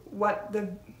to what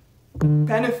the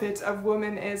benefit of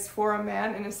woman is for a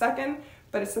man in a second,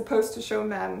 but it's supposed to show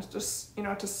men just,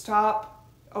 to stop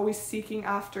always seeking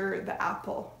after the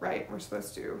apple, right? We're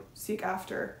supposed to seek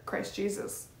after Christ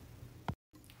Jesus.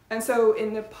 And so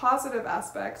in the positive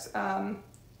aspect,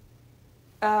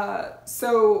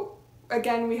 so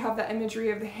again, we have the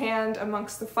imagery of the hand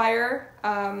amongst the fire,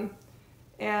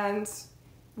 and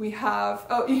we have,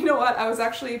 you know what, I was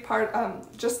actually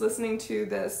just listening to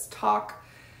this talk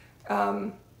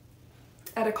at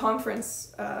a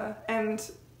conference,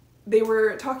 and they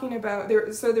were talking about,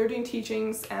 they're doing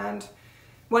teachings, and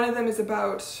one of them is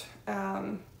about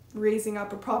raising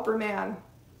up a proper man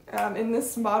in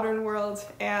this modern world,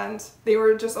 and they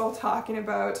were just all talking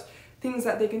about things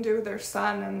that they can do with their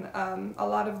son, and a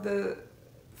lot of the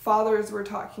fathers were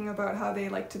talking about how they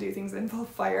like to do things that involve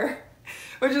fire.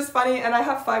 Which is funny, and I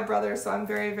have 5 brothers, so I'm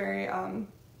very, very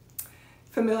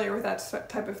familiar with that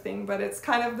type of thing. But it's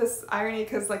kind of this irony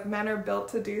because like men are built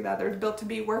to do that. They're built to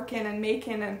be working and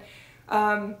making,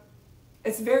 and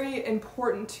it's very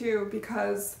important too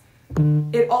because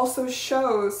it also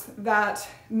shows that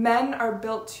men are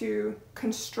built to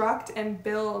construct and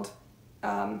build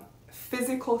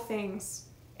physical things,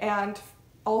 and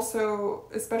also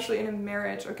especially in a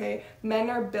marriage. Okay, men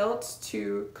are built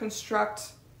to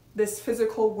construct this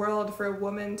physical world for a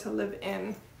woman to live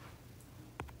in.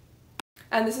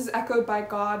 And this is echoed by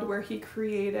God, where he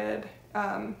created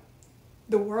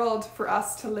the world for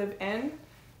us to live in.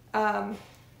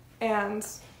 And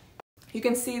you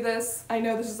can see this, I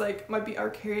know this is might be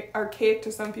archaic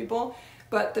to some people,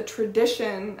 but the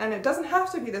tradition, and it doesn't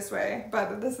have to be this way,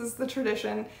 but this is the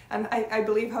tradition, and I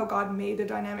believe how God made the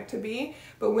dynamic to be,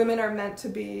 but women are meant to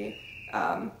be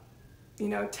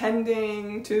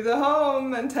tending to the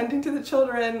home and tending to the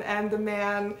children, and the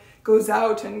man goes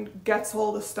out and gets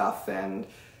all the stuff and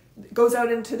goes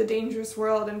out into the dangerous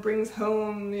world and brings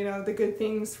home, the good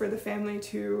things for the family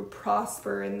to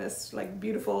prosper in this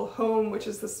beautiful home, which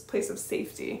is this place of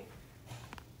safety.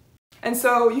 And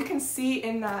so you can see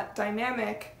in that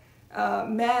dynamic,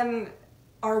 men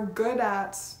are good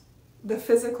at the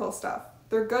physical stuff.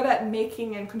 They're good at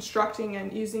making and constructing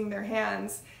and using their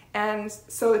hands. And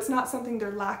so it's not something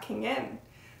they're lacking in.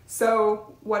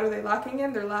 So what are they lacking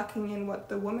in? They're lacking in what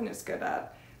the woman is good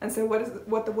at. And so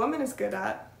what the woman is good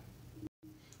at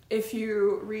if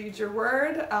you read your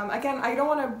word. Again, I don't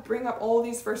want to bring up all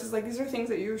these verses. Like, these are things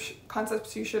that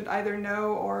concepts you should either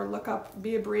know or look up,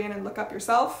 be a Berean and look up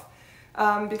yourself,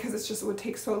 because it would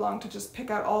take so long to just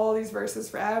pick out all these verses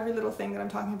for every little thing that I'm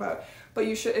talking about. But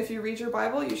you should, if you read your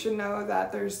Bible, you should know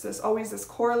that there's always this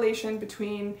correlation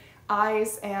between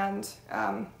eyes and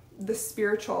the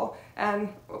spiritual.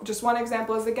 And just one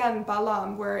example is, again,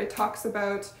 Balaam, where it talks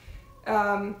about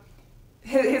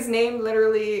his name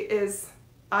literally is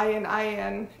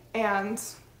Ayin, and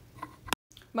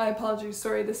my apologies,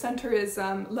 sorry, the center is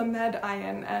Lamed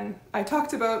Ayin, and I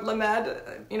talked about Lamed.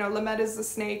 Lamed is the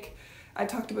snake. I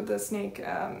talked about the snake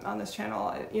on this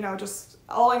channel. Just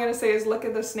all I'm going to say is look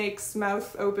at the snake's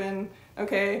mouth open,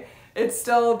 okay? It's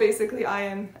still basically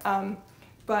Ayin,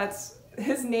 but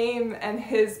his name and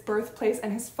his birthplace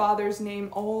and his father's name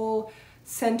all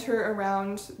center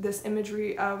around this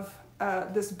imagery of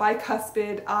this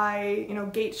bicuspid eye,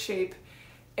 gate shape.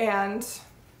 And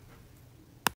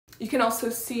you can also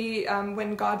see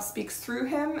when God speaks through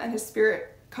him and his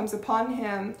spirit comes upon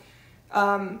him,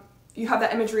 you have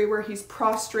that imagery where he's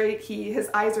prostrate, his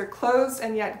eyes are closed,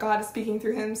 and yet God is speaking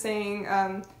through him, saying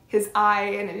his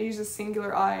eye, and it uses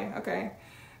singular eye, okay?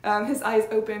 His eyes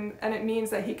open, and it means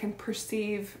that he can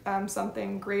perceive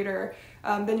something greater.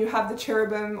 Then you have the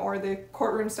cherubim, or the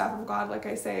courtroom staff of God, like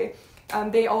I say.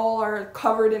 They all are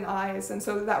covered in eyes, and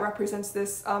so that represents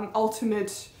this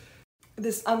ultimate,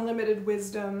 this unlimited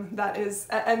wisdom that is,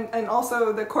 and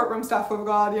also the courtroom staff of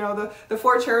God, the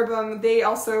four cherubim, they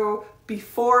also,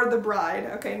 before the bride,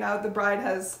 okay, now the bride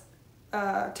has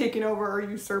taken over or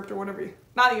usurped or whatever,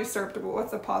 not usurped, but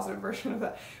what's the positive version of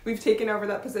that? We've taken over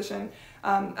that position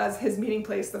as his meeting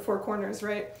place, the four corners,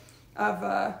 right,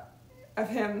 of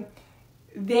him.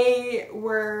 They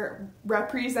were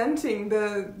representing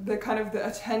the kind of the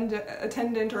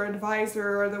attendant or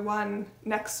advisor, or the one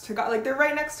next to God, like they're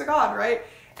right next to God, right?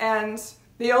 And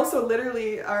they also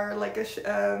literally are like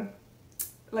a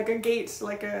gate,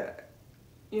 like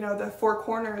the four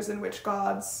corners in which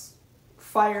God's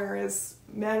fire is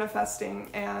manifesting.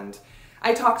 And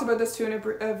I talked about this too in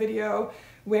a video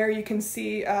where you can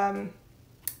see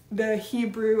the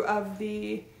Hebrew of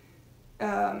the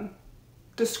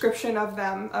description of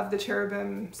them, of the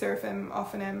cherubim, seraphim,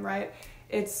 ophanim, right?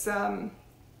 It's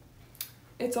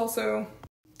also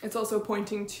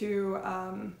pointing to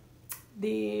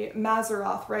the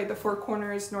Mazaroth, right? The four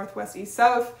corners, northwest, east,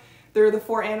 south. They're the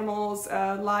four animals: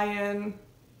 lion,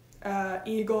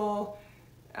 eagle,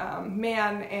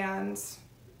 man, and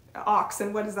ox.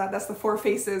 And what is that? That's the four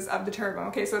faces of the cherubim.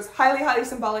 Okay, so it's highly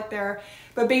symbolic there.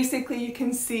 But basically you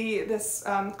can see this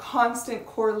constant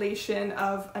correlation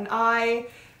of an eye,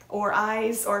 or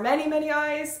eyes, or many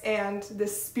eyes, and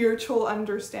this spiritual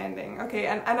understanding. Okay,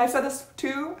 and I've said this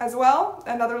too as well.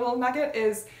 Another little nugget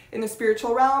is, in the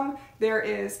spiritual realm, there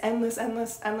is endless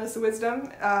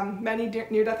wisdom. Many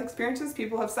near-death experiences,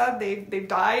 people have said they've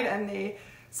died, and they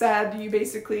said you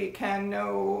basically can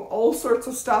know all sorts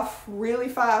of stuff really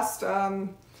fast.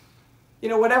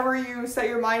 Whatever you set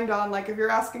your mind on, like if you're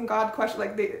asking God questions,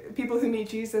 like people who meet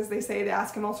Jesus, they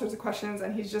ask him all sorts of questions,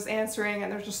 and he's just answering,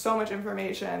 and there's just so much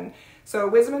information. So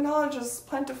wisdom and knowledge is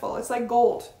plentiful. It's like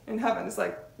gold in heaven. It's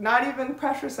like not even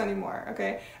precious anymore,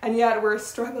 okay? And yet we're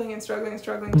struggling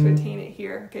to attain it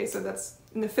here, okay? So that's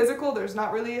in the physical. There's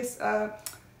not really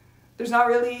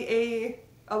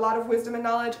a lot of wisdom and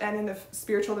knowledge, and in the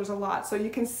spiritual there's a lot. So you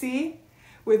can see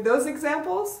with those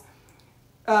examples,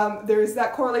 there's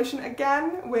that correlation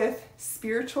again with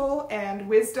spiritual and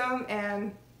wisdom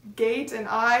and gate and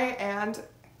eye, and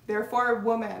therefore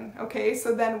woman. Okay,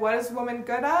 so then what is woman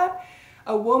good at?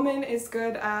 A woman is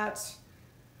good at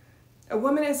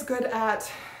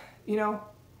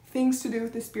things to do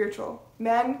with the spiritual.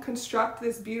 Men construct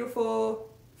this beautiful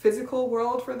physical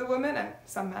world for the women, and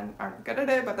some men aren't good at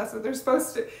it, but that's what they're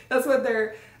supposed to. That's what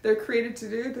they're created to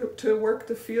do, to work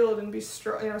the field and be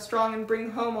strong and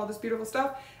bring home all this beautiful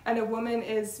stuff. And a woman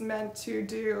is meant to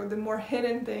do the more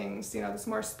hidden things, this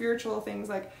more spiritual things,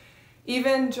 like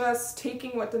even just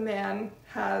taking what the man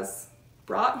has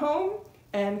brought home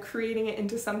and creating it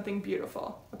into something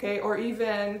beautiful, okay? Or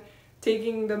even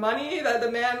taking the money that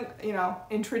the man,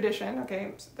 in tradition,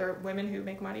 okay, so there are women who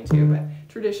make money too, but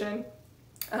tradition,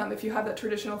 if you have that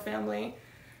traditional family,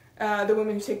 the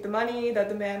women who take the money that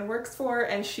the man works for,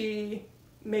 and she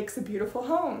makes a beautiful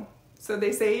home. So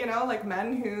they say, like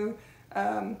men who,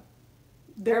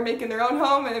 they're making their own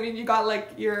home, and I mean, you got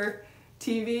like your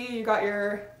TV, you got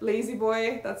your lazy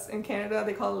boy, that's in Canada,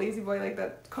 they call it lazy boy, like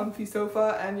that comfy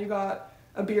sofa, and you got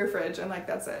a beer fridge, and like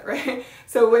that's it, right?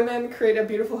 So women create a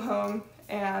beautiful home,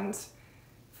 and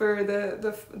for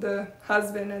the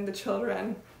husband and the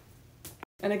children,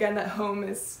 And again, that home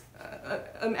is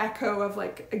an echo of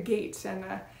like a gate, and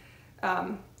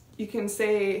you can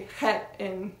say het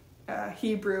in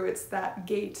Hebrew, it's that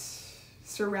gate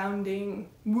surrounding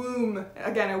womb,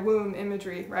 again, a womb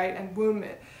imagery, right? And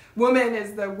woman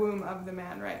is the womb of the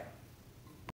man, right?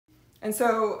 And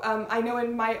so I know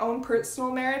in my own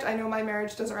personal marriage, I know my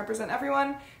marriage doesn't represent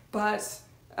everyone, but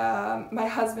my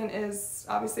husband is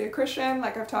obviously a Christian,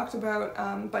 like I've talked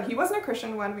about, but he wasn't a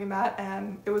Christian when we met,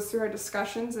 and it was through our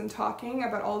discussions and talking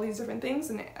about all these different things,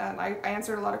 and I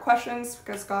answered a lot of questions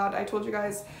because God, I told you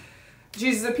guys,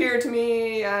 Jesus appeared to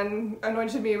me and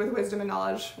anointed me with wisdom and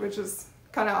knowledge, which is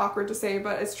kind of awkward to say,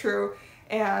 but it's true.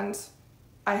 And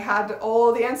I had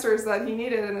all the answers that he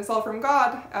needed, and it's all from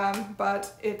God,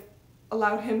 but it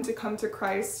allowed him to come to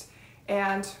Christ,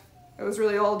 and it was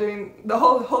really all doing, the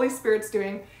whole Holy Spirit's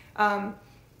doing,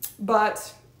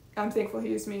 but I'm thankful he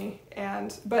used me.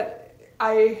 But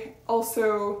I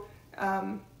also,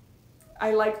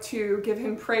 I like to give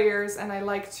him prayers, and I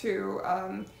like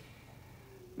to,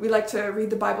 we like to read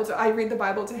the Bible. I read the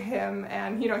Bible to him,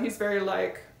 and, you know, he's very,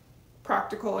 like,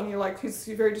 practical, and he's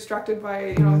very distracted by,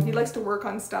 you know, he likes to work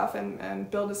on stuff and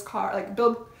build his car, like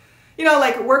build, you know,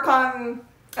 like work on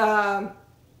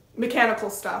mechanical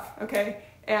stuff, okay?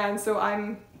 And so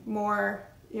I'm more,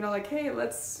 you know, like, hey,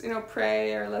 let's, you know,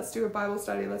 pray, or let's do a Bible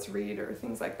study, let's read, or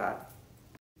things like that.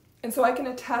 And so I can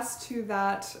attest to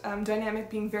that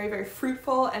dynamic being very, very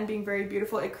fruitful and being very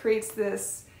beautiful. It creates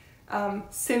this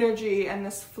synergy and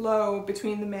this flow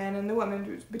between the man and the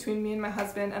woman, between me and my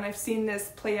husband, and I've seen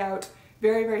this play out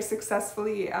very, very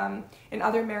successfully in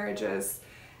other marriages.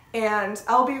 And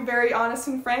I'll be very honest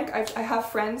and frank, I have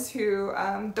friends who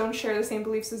don't share the same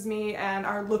beliefs as me and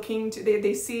are looking to,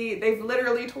 they've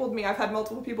literally told me, I've had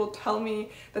multiple people tell me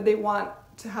that they want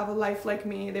to have a life like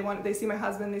me, they see my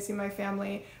husband, they see my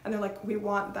family, and they're like, we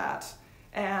want that.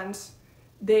 And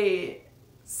they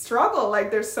struggle, like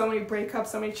there's so many breakups,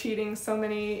 so many cheating, so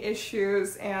many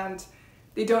issues, and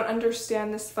they don't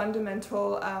understand this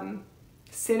fundamental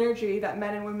synergy that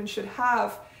men and women should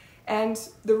have. And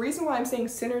the reason why I'm saying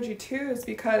synergy too is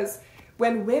because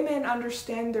when women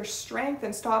understand their strength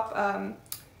and stop,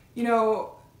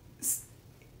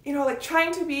 like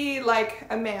trying to be like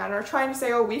a man, or trying to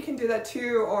say, oh, we can do that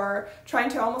too, or trying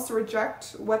to almost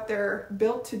reject what they're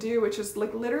built to do, which is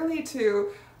like literally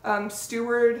to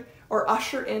steward or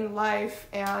usher in life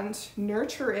and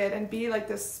nurture it and be like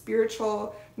this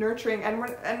spiritual nurturing.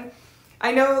 And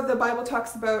I know the Bible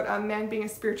talks about men being a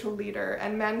spiritual leader,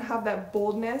 and men have that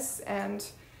boldness and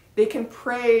they can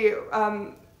pray.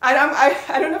 I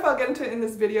don't know if I'll get into it in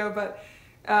this video, but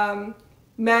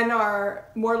men are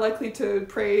more likely to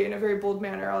pray in a very bold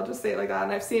manner. I'll just say it like that,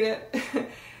 and I've seen it.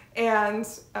 And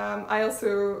I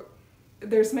also,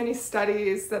 there's many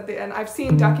studies and I've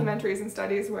seen documentaries and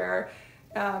studies where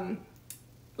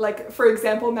like, for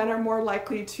example, men are more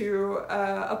likely to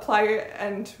apply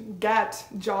and get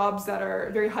jobs that are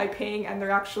very high paying and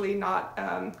they're actually not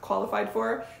qualified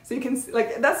for. So you can,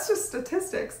 like, that's just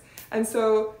statistics. And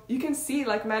so you can see,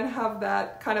 like, men have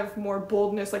that kind of more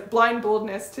boldness, like blind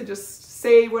boldness to just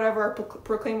say whatever,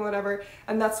 proclaim whatever.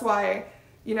 And that's why,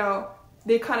 you know,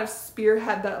 they kind of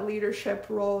spearhead that leadership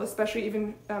role, especially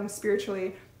even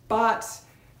spiritually. But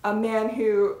a man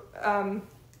who...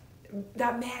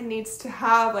 that man needs to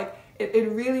have, like,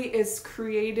 it really is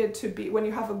created to be, when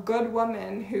you have a good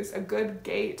woman who's a good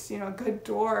gate, you know, a good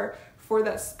door for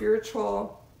that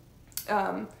spiritual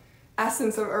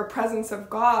essence of, or presence of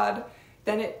God,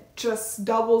 then it just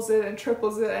doubles it and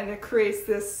triples it, and it creates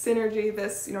this synergy,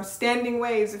 this, you know, standing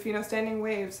waves. If you know standing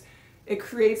waves, it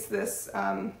creates this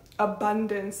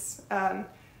abundance, and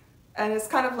it's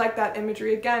kind of like that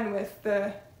imagery again with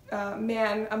the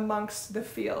man amongst the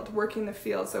field, working the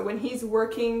field. So when he's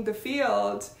working the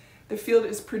field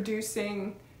is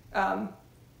producing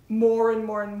more and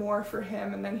more and more for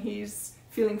him, and then he's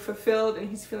feeling fulfilled and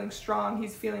he's feeling strong,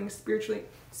 he's feeling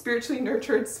spiritually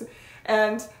nurtured,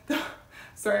 and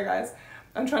sorry guys,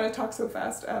 I'm trying to talk so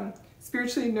fast,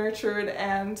 spiritually nurtured,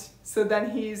 and so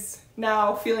then he's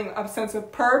now feeling a sense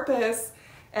of purpose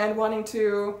and wanting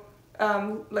to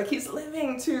like he's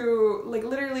living to, like,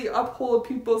 literally uphold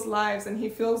people's lives, and he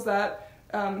feels that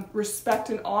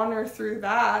respect and honor through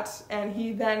that, and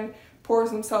he then pours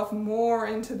himself more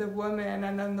into the woman,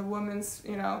 and then the woman's,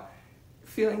 you know,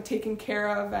 feeling taken care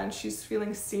of, and she's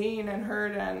feeling seen and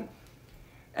heard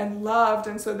and loved,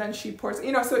 and so then she pours,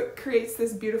 you know, so it creates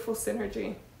this beautiful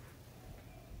synergy.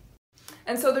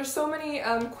 And so there's so many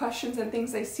questions and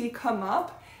things I see come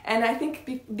up, and I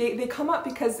think they come up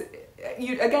because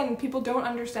again, people don't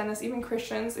understand this. Even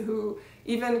Christians who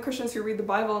read the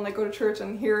Bible and like go to church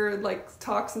and hear like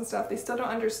talks and stuff, they still don't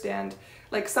understand.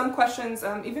 Like some questions,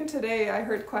 even today I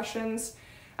heard questions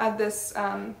at this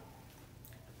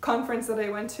conference that I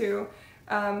went to,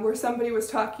 where somebody was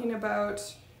talking about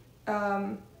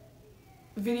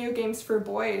video games for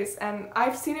boys, and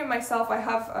I've seen it myself. I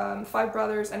have 5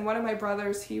 brothers, and one of my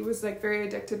brothers, he was like very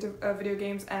addicted to video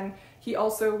games, and he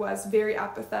also was very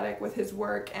apathetic with his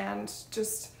work and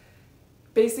just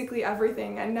basically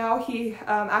everything. And now he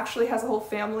actually has a whole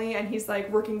family, and he's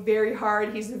like working very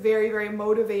hard. He's very, very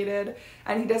motivated,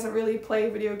 and he doesn't really play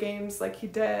video games like he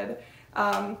did.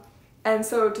 And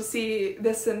so to see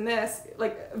this and this,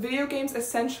 like video games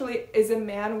essentially is a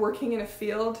man working in a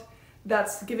field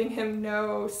that's giving him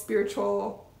no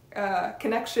spiritual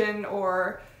connection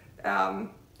or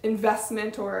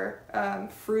investment or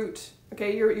fruit.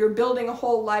 Okay, you're building a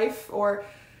whole life, or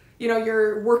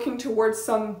you're working towards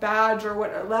some badge or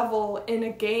what level in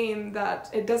a game that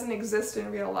it doesn't exist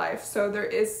in real life. So there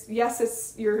is, yes,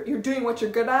 it's you're doing what you're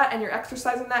good at and you're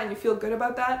exercising that and you feel good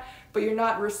about that, but you're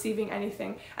not receiving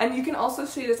anything. And you can also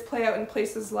see this play out in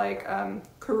places like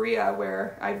Korea,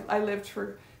 where I lived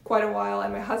for quite a while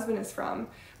and my husband is from.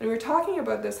 And we were talking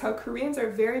about this, how Koreans are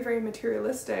very, very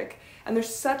materialistic, and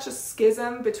there's such a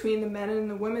schism between the men and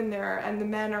the women there, and the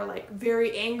men are like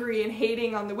very angry and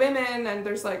hating on the women, and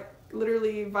there's like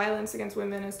literally violence against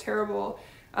women is terrible,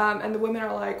 and the women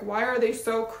are like, why are they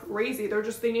so crazy?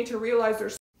 They need to realize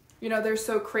they're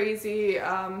so crazy,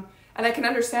 and I can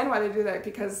understand why they do that,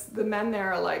 because the men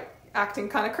there are like acting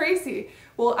kind of crazy.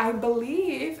 Well, I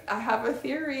have a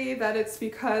theory that it's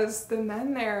because the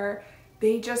men there,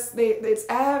 it's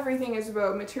everything is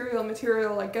about material,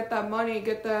 like get that money,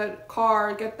 get that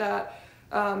car, get that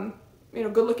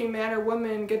good looking man or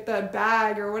woman, get that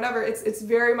bag or whatever. It's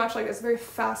very much like, it's a very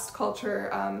fast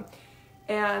culture,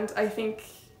 and I think,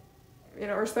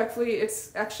 respectfully,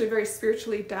 it's actually very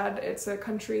spiritually dead. It's a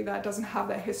country that doesn't have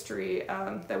that history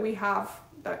that we have,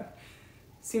 that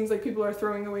seems like people are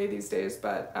throwing away these days,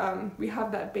 but we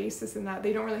have that basis in that.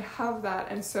 They don't really have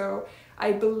that, and so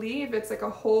I believe it's like a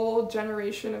whole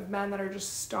generation of men that are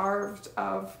just starved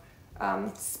of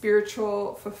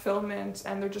spiritual fulfillment,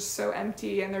 and they're just so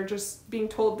empty, and they're just being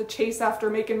told to chase after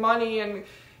making money and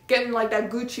getting like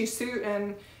that Gucci suit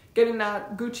and getting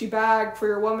that Gucci bag for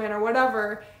your woman or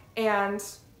whatever, and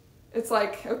it's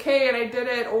like, okay, and I did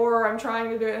it, or I'm trying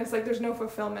to do it, and it's like there's no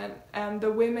fulfillment, and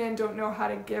the women don't know how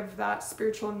to give that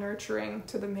spiritual nurturing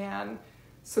to the man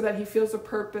so that he feels a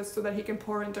purpose, so that he can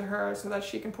pour into her, so that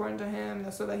she can pour into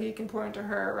him, so that he can pour into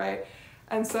her, right?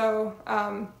 And so,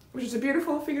 which is a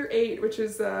beautiful figure 8, which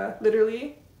is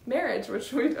literally marriage,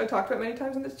 which I talked about many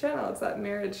times on this channel. It's that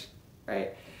marriage,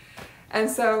 right? And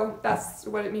so that's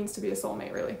what it means to be a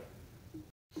soulmate, really.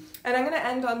 And I'm going to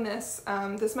end on this.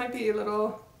 This might be a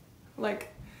little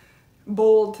like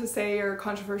bold to say or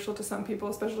controversial to some people,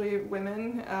 especially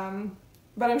women,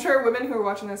 but I'm sure women who are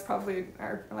watching this probably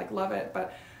are like love it.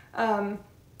 But I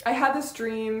had this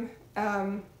dream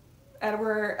and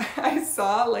where I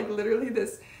saw like literally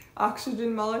this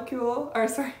oxygen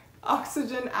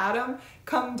atom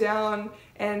come down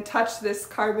and touch this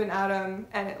carbon atom,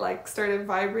 and it like started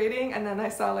vibrating, and then I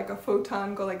saw like a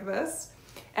photon go like this,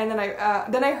 and then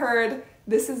I heard,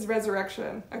 this is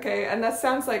resurrection, okay? And that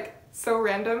sounds like so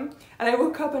random, and I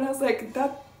woke up and I was like,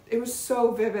 it was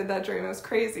so vivid, that dream. It was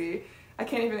crazy. I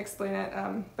can't even explain it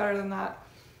better than that.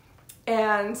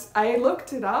 And I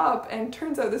looked it up, and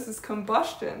turns out this is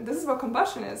combustion. This is what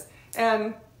combustion is.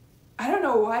 And I don't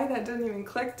know why that didn't even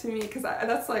click to me, because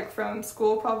that's like from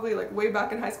school, probably like way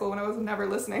back in high school when I was never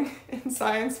listening in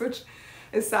science, which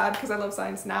is sad because I love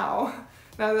science now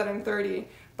that I'm 30.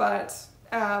 But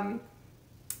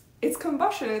it's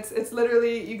combustion. It's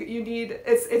literally, you need,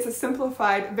 it's a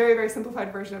simplified, very, very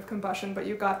simplified version of combustion, but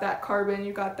you got that carbon,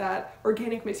 you got that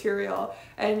organic material,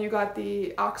 and you got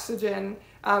the oxygen.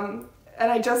 And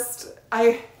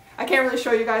I can't really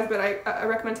show you guys, but I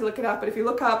recommend to look it up. But if you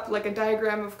look up like a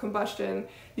diagram of combustion,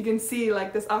 you can see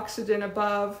like this oxygen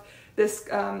above, this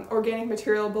organic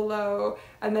material below,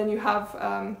 and then you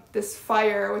have this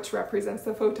fire, which represents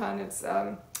the photon.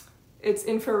 It's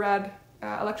infrared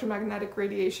electromagnetic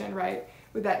radiation, right?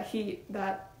 With that heat,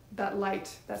 that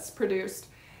light that's produced.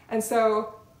 And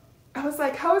so I was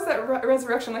like, how is that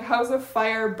resurrection? Like, how is a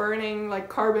fire burning like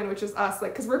carbon, which is us?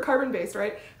 Like, because we're carbon based,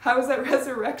 right? How is that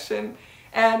resurrection?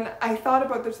 And I thought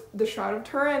about the Shroud of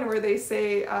Turin, where they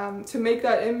say to make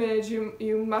that image,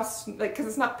 you must, like, because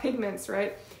it's not pigments,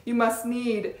 right? You must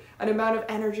need an amount of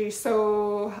energy,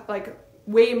 so like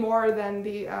way more than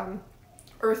the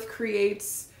earth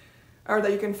creates or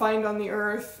that you can find on the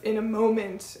earth in a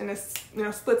moment, in a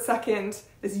split second,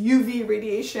 this UV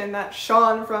radiation that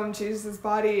shone from Jesus'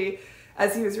 body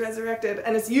as he was resurrected.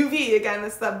 And it's UV, again,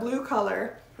 it's that blue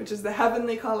color, which is the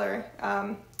heavenly color,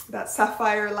 that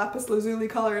sapphire lapis lazuli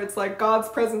color. It's like God's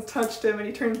presence touched him and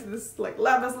he turned into this like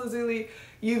lapis lazuli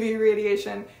UV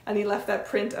radiation, and he left that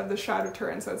print of the Shroud of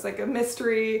Turin. So it's like a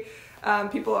mystery.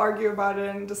 People argue about it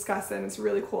and discuss it, and it's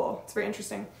really cool. It's very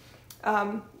interesting.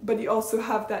 But you also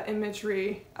have that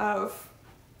imagery of,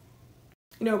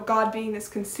 God being this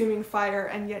consuming fire,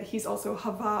 and yet he's also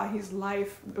Hava, he's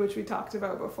life, which we talked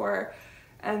about before.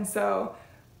 And so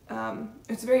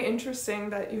it's very interesting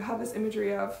that you have this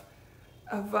imagery of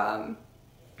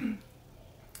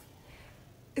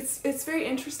it's very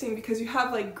interesting because you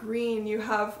have like green, you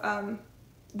have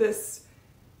this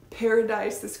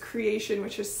paradise, this creation,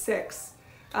 which is 6,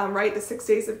 right? The 6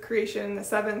 days of creation, the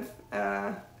 7th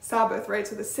Sabbath, right?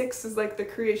 So the 6 is like the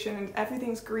creation, and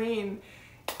everything's green.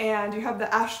 And you have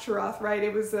the Ashtaroth, right?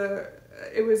 It was a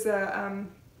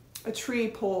tree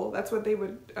pole. That's what they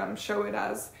would show it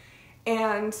as.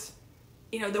 And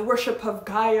the worship of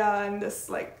Gaia and this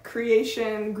like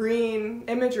creation green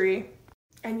imagery.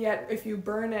 And yet if you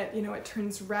burn it, it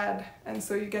turns red. And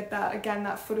so you get that, again,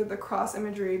 that foot of the cross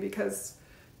imagery, because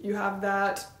you have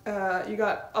that, you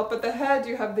got up at the head,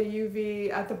 you have the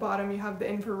UV, at the bottom you have the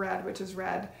infrared, which is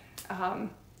red.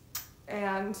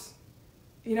 And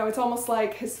it's almost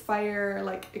like his fire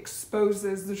like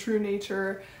exposes the true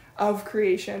nature of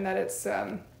creation, that it's,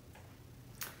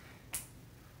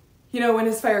 when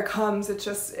his fire comes,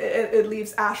 it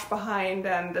leaves ash behind,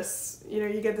 and this,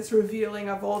 you get this revealing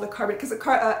of all the carbon, because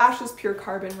ash is pure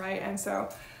carbon, right? And so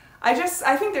I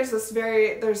think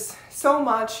there's so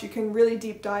much, you can really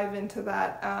deep dive into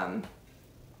that,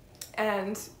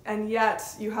 and yet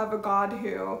you have a God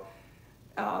who,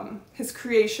 his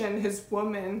creation, his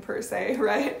woman per se,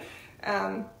 right?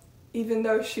 Even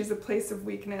though she's a place of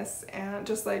weakness, and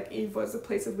just like Eve was a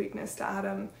place of weakness to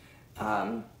Adam,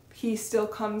 he still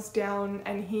comes down,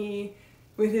 and he,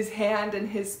 with his hand and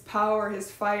his power, his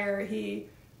fire,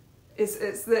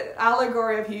 it's the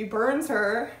allegory of he burns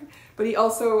her, but he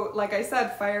also, like I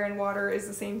said, fire and water is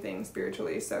the same thing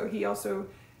spiritually. So he also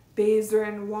bathes her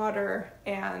in water,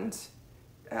 and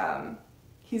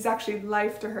he's actually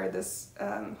life to her, this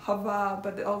Hava,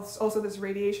 but also this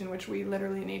radiation, which we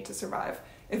literally need to survive.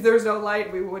 If there's no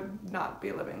light, we would not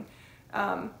be living.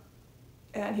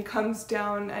 And he comes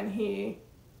down, and he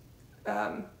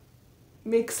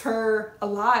makes her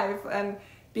alive, and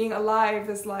being alive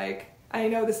is like, I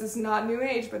know this is not New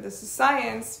Age, but this is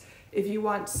science. If you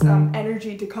want some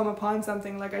energy to come upon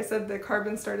something, like I said, the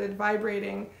carbon started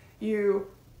vibrating.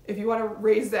 If you want to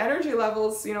raise the energy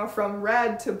levels, from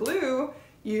red to blue,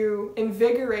 you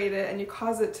invigorate it, and you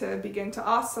cause it to begin to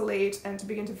oscillate and to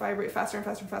begin to vibrate faster and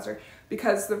faster and faster,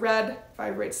 because the red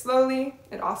vibrates slowly,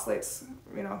 it oscillates,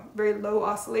 very low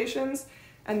oscillations.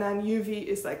 And then UV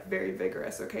is like very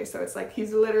vigorous, okay? So it's like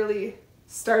he's literally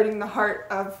starting the heart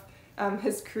of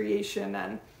his creation,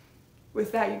 and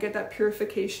with that you get that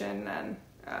purification, and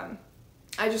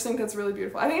I just think that's really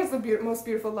beautiful. I think it's the most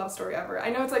beautiful love story ever.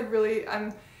 I know it's like really,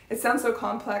 it sounds so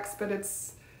complex, but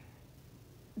it's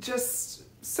just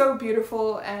so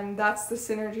beautiful, and that's the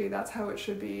synergy, that's how it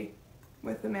should be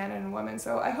with the man and woman.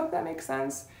 So I hope that makes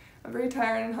sense. I'm very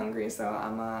tired and hungry, so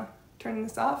I'm turning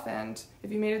this off, and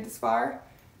if you made it this far,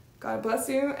 God bless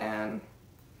you, and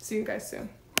see you guys soon.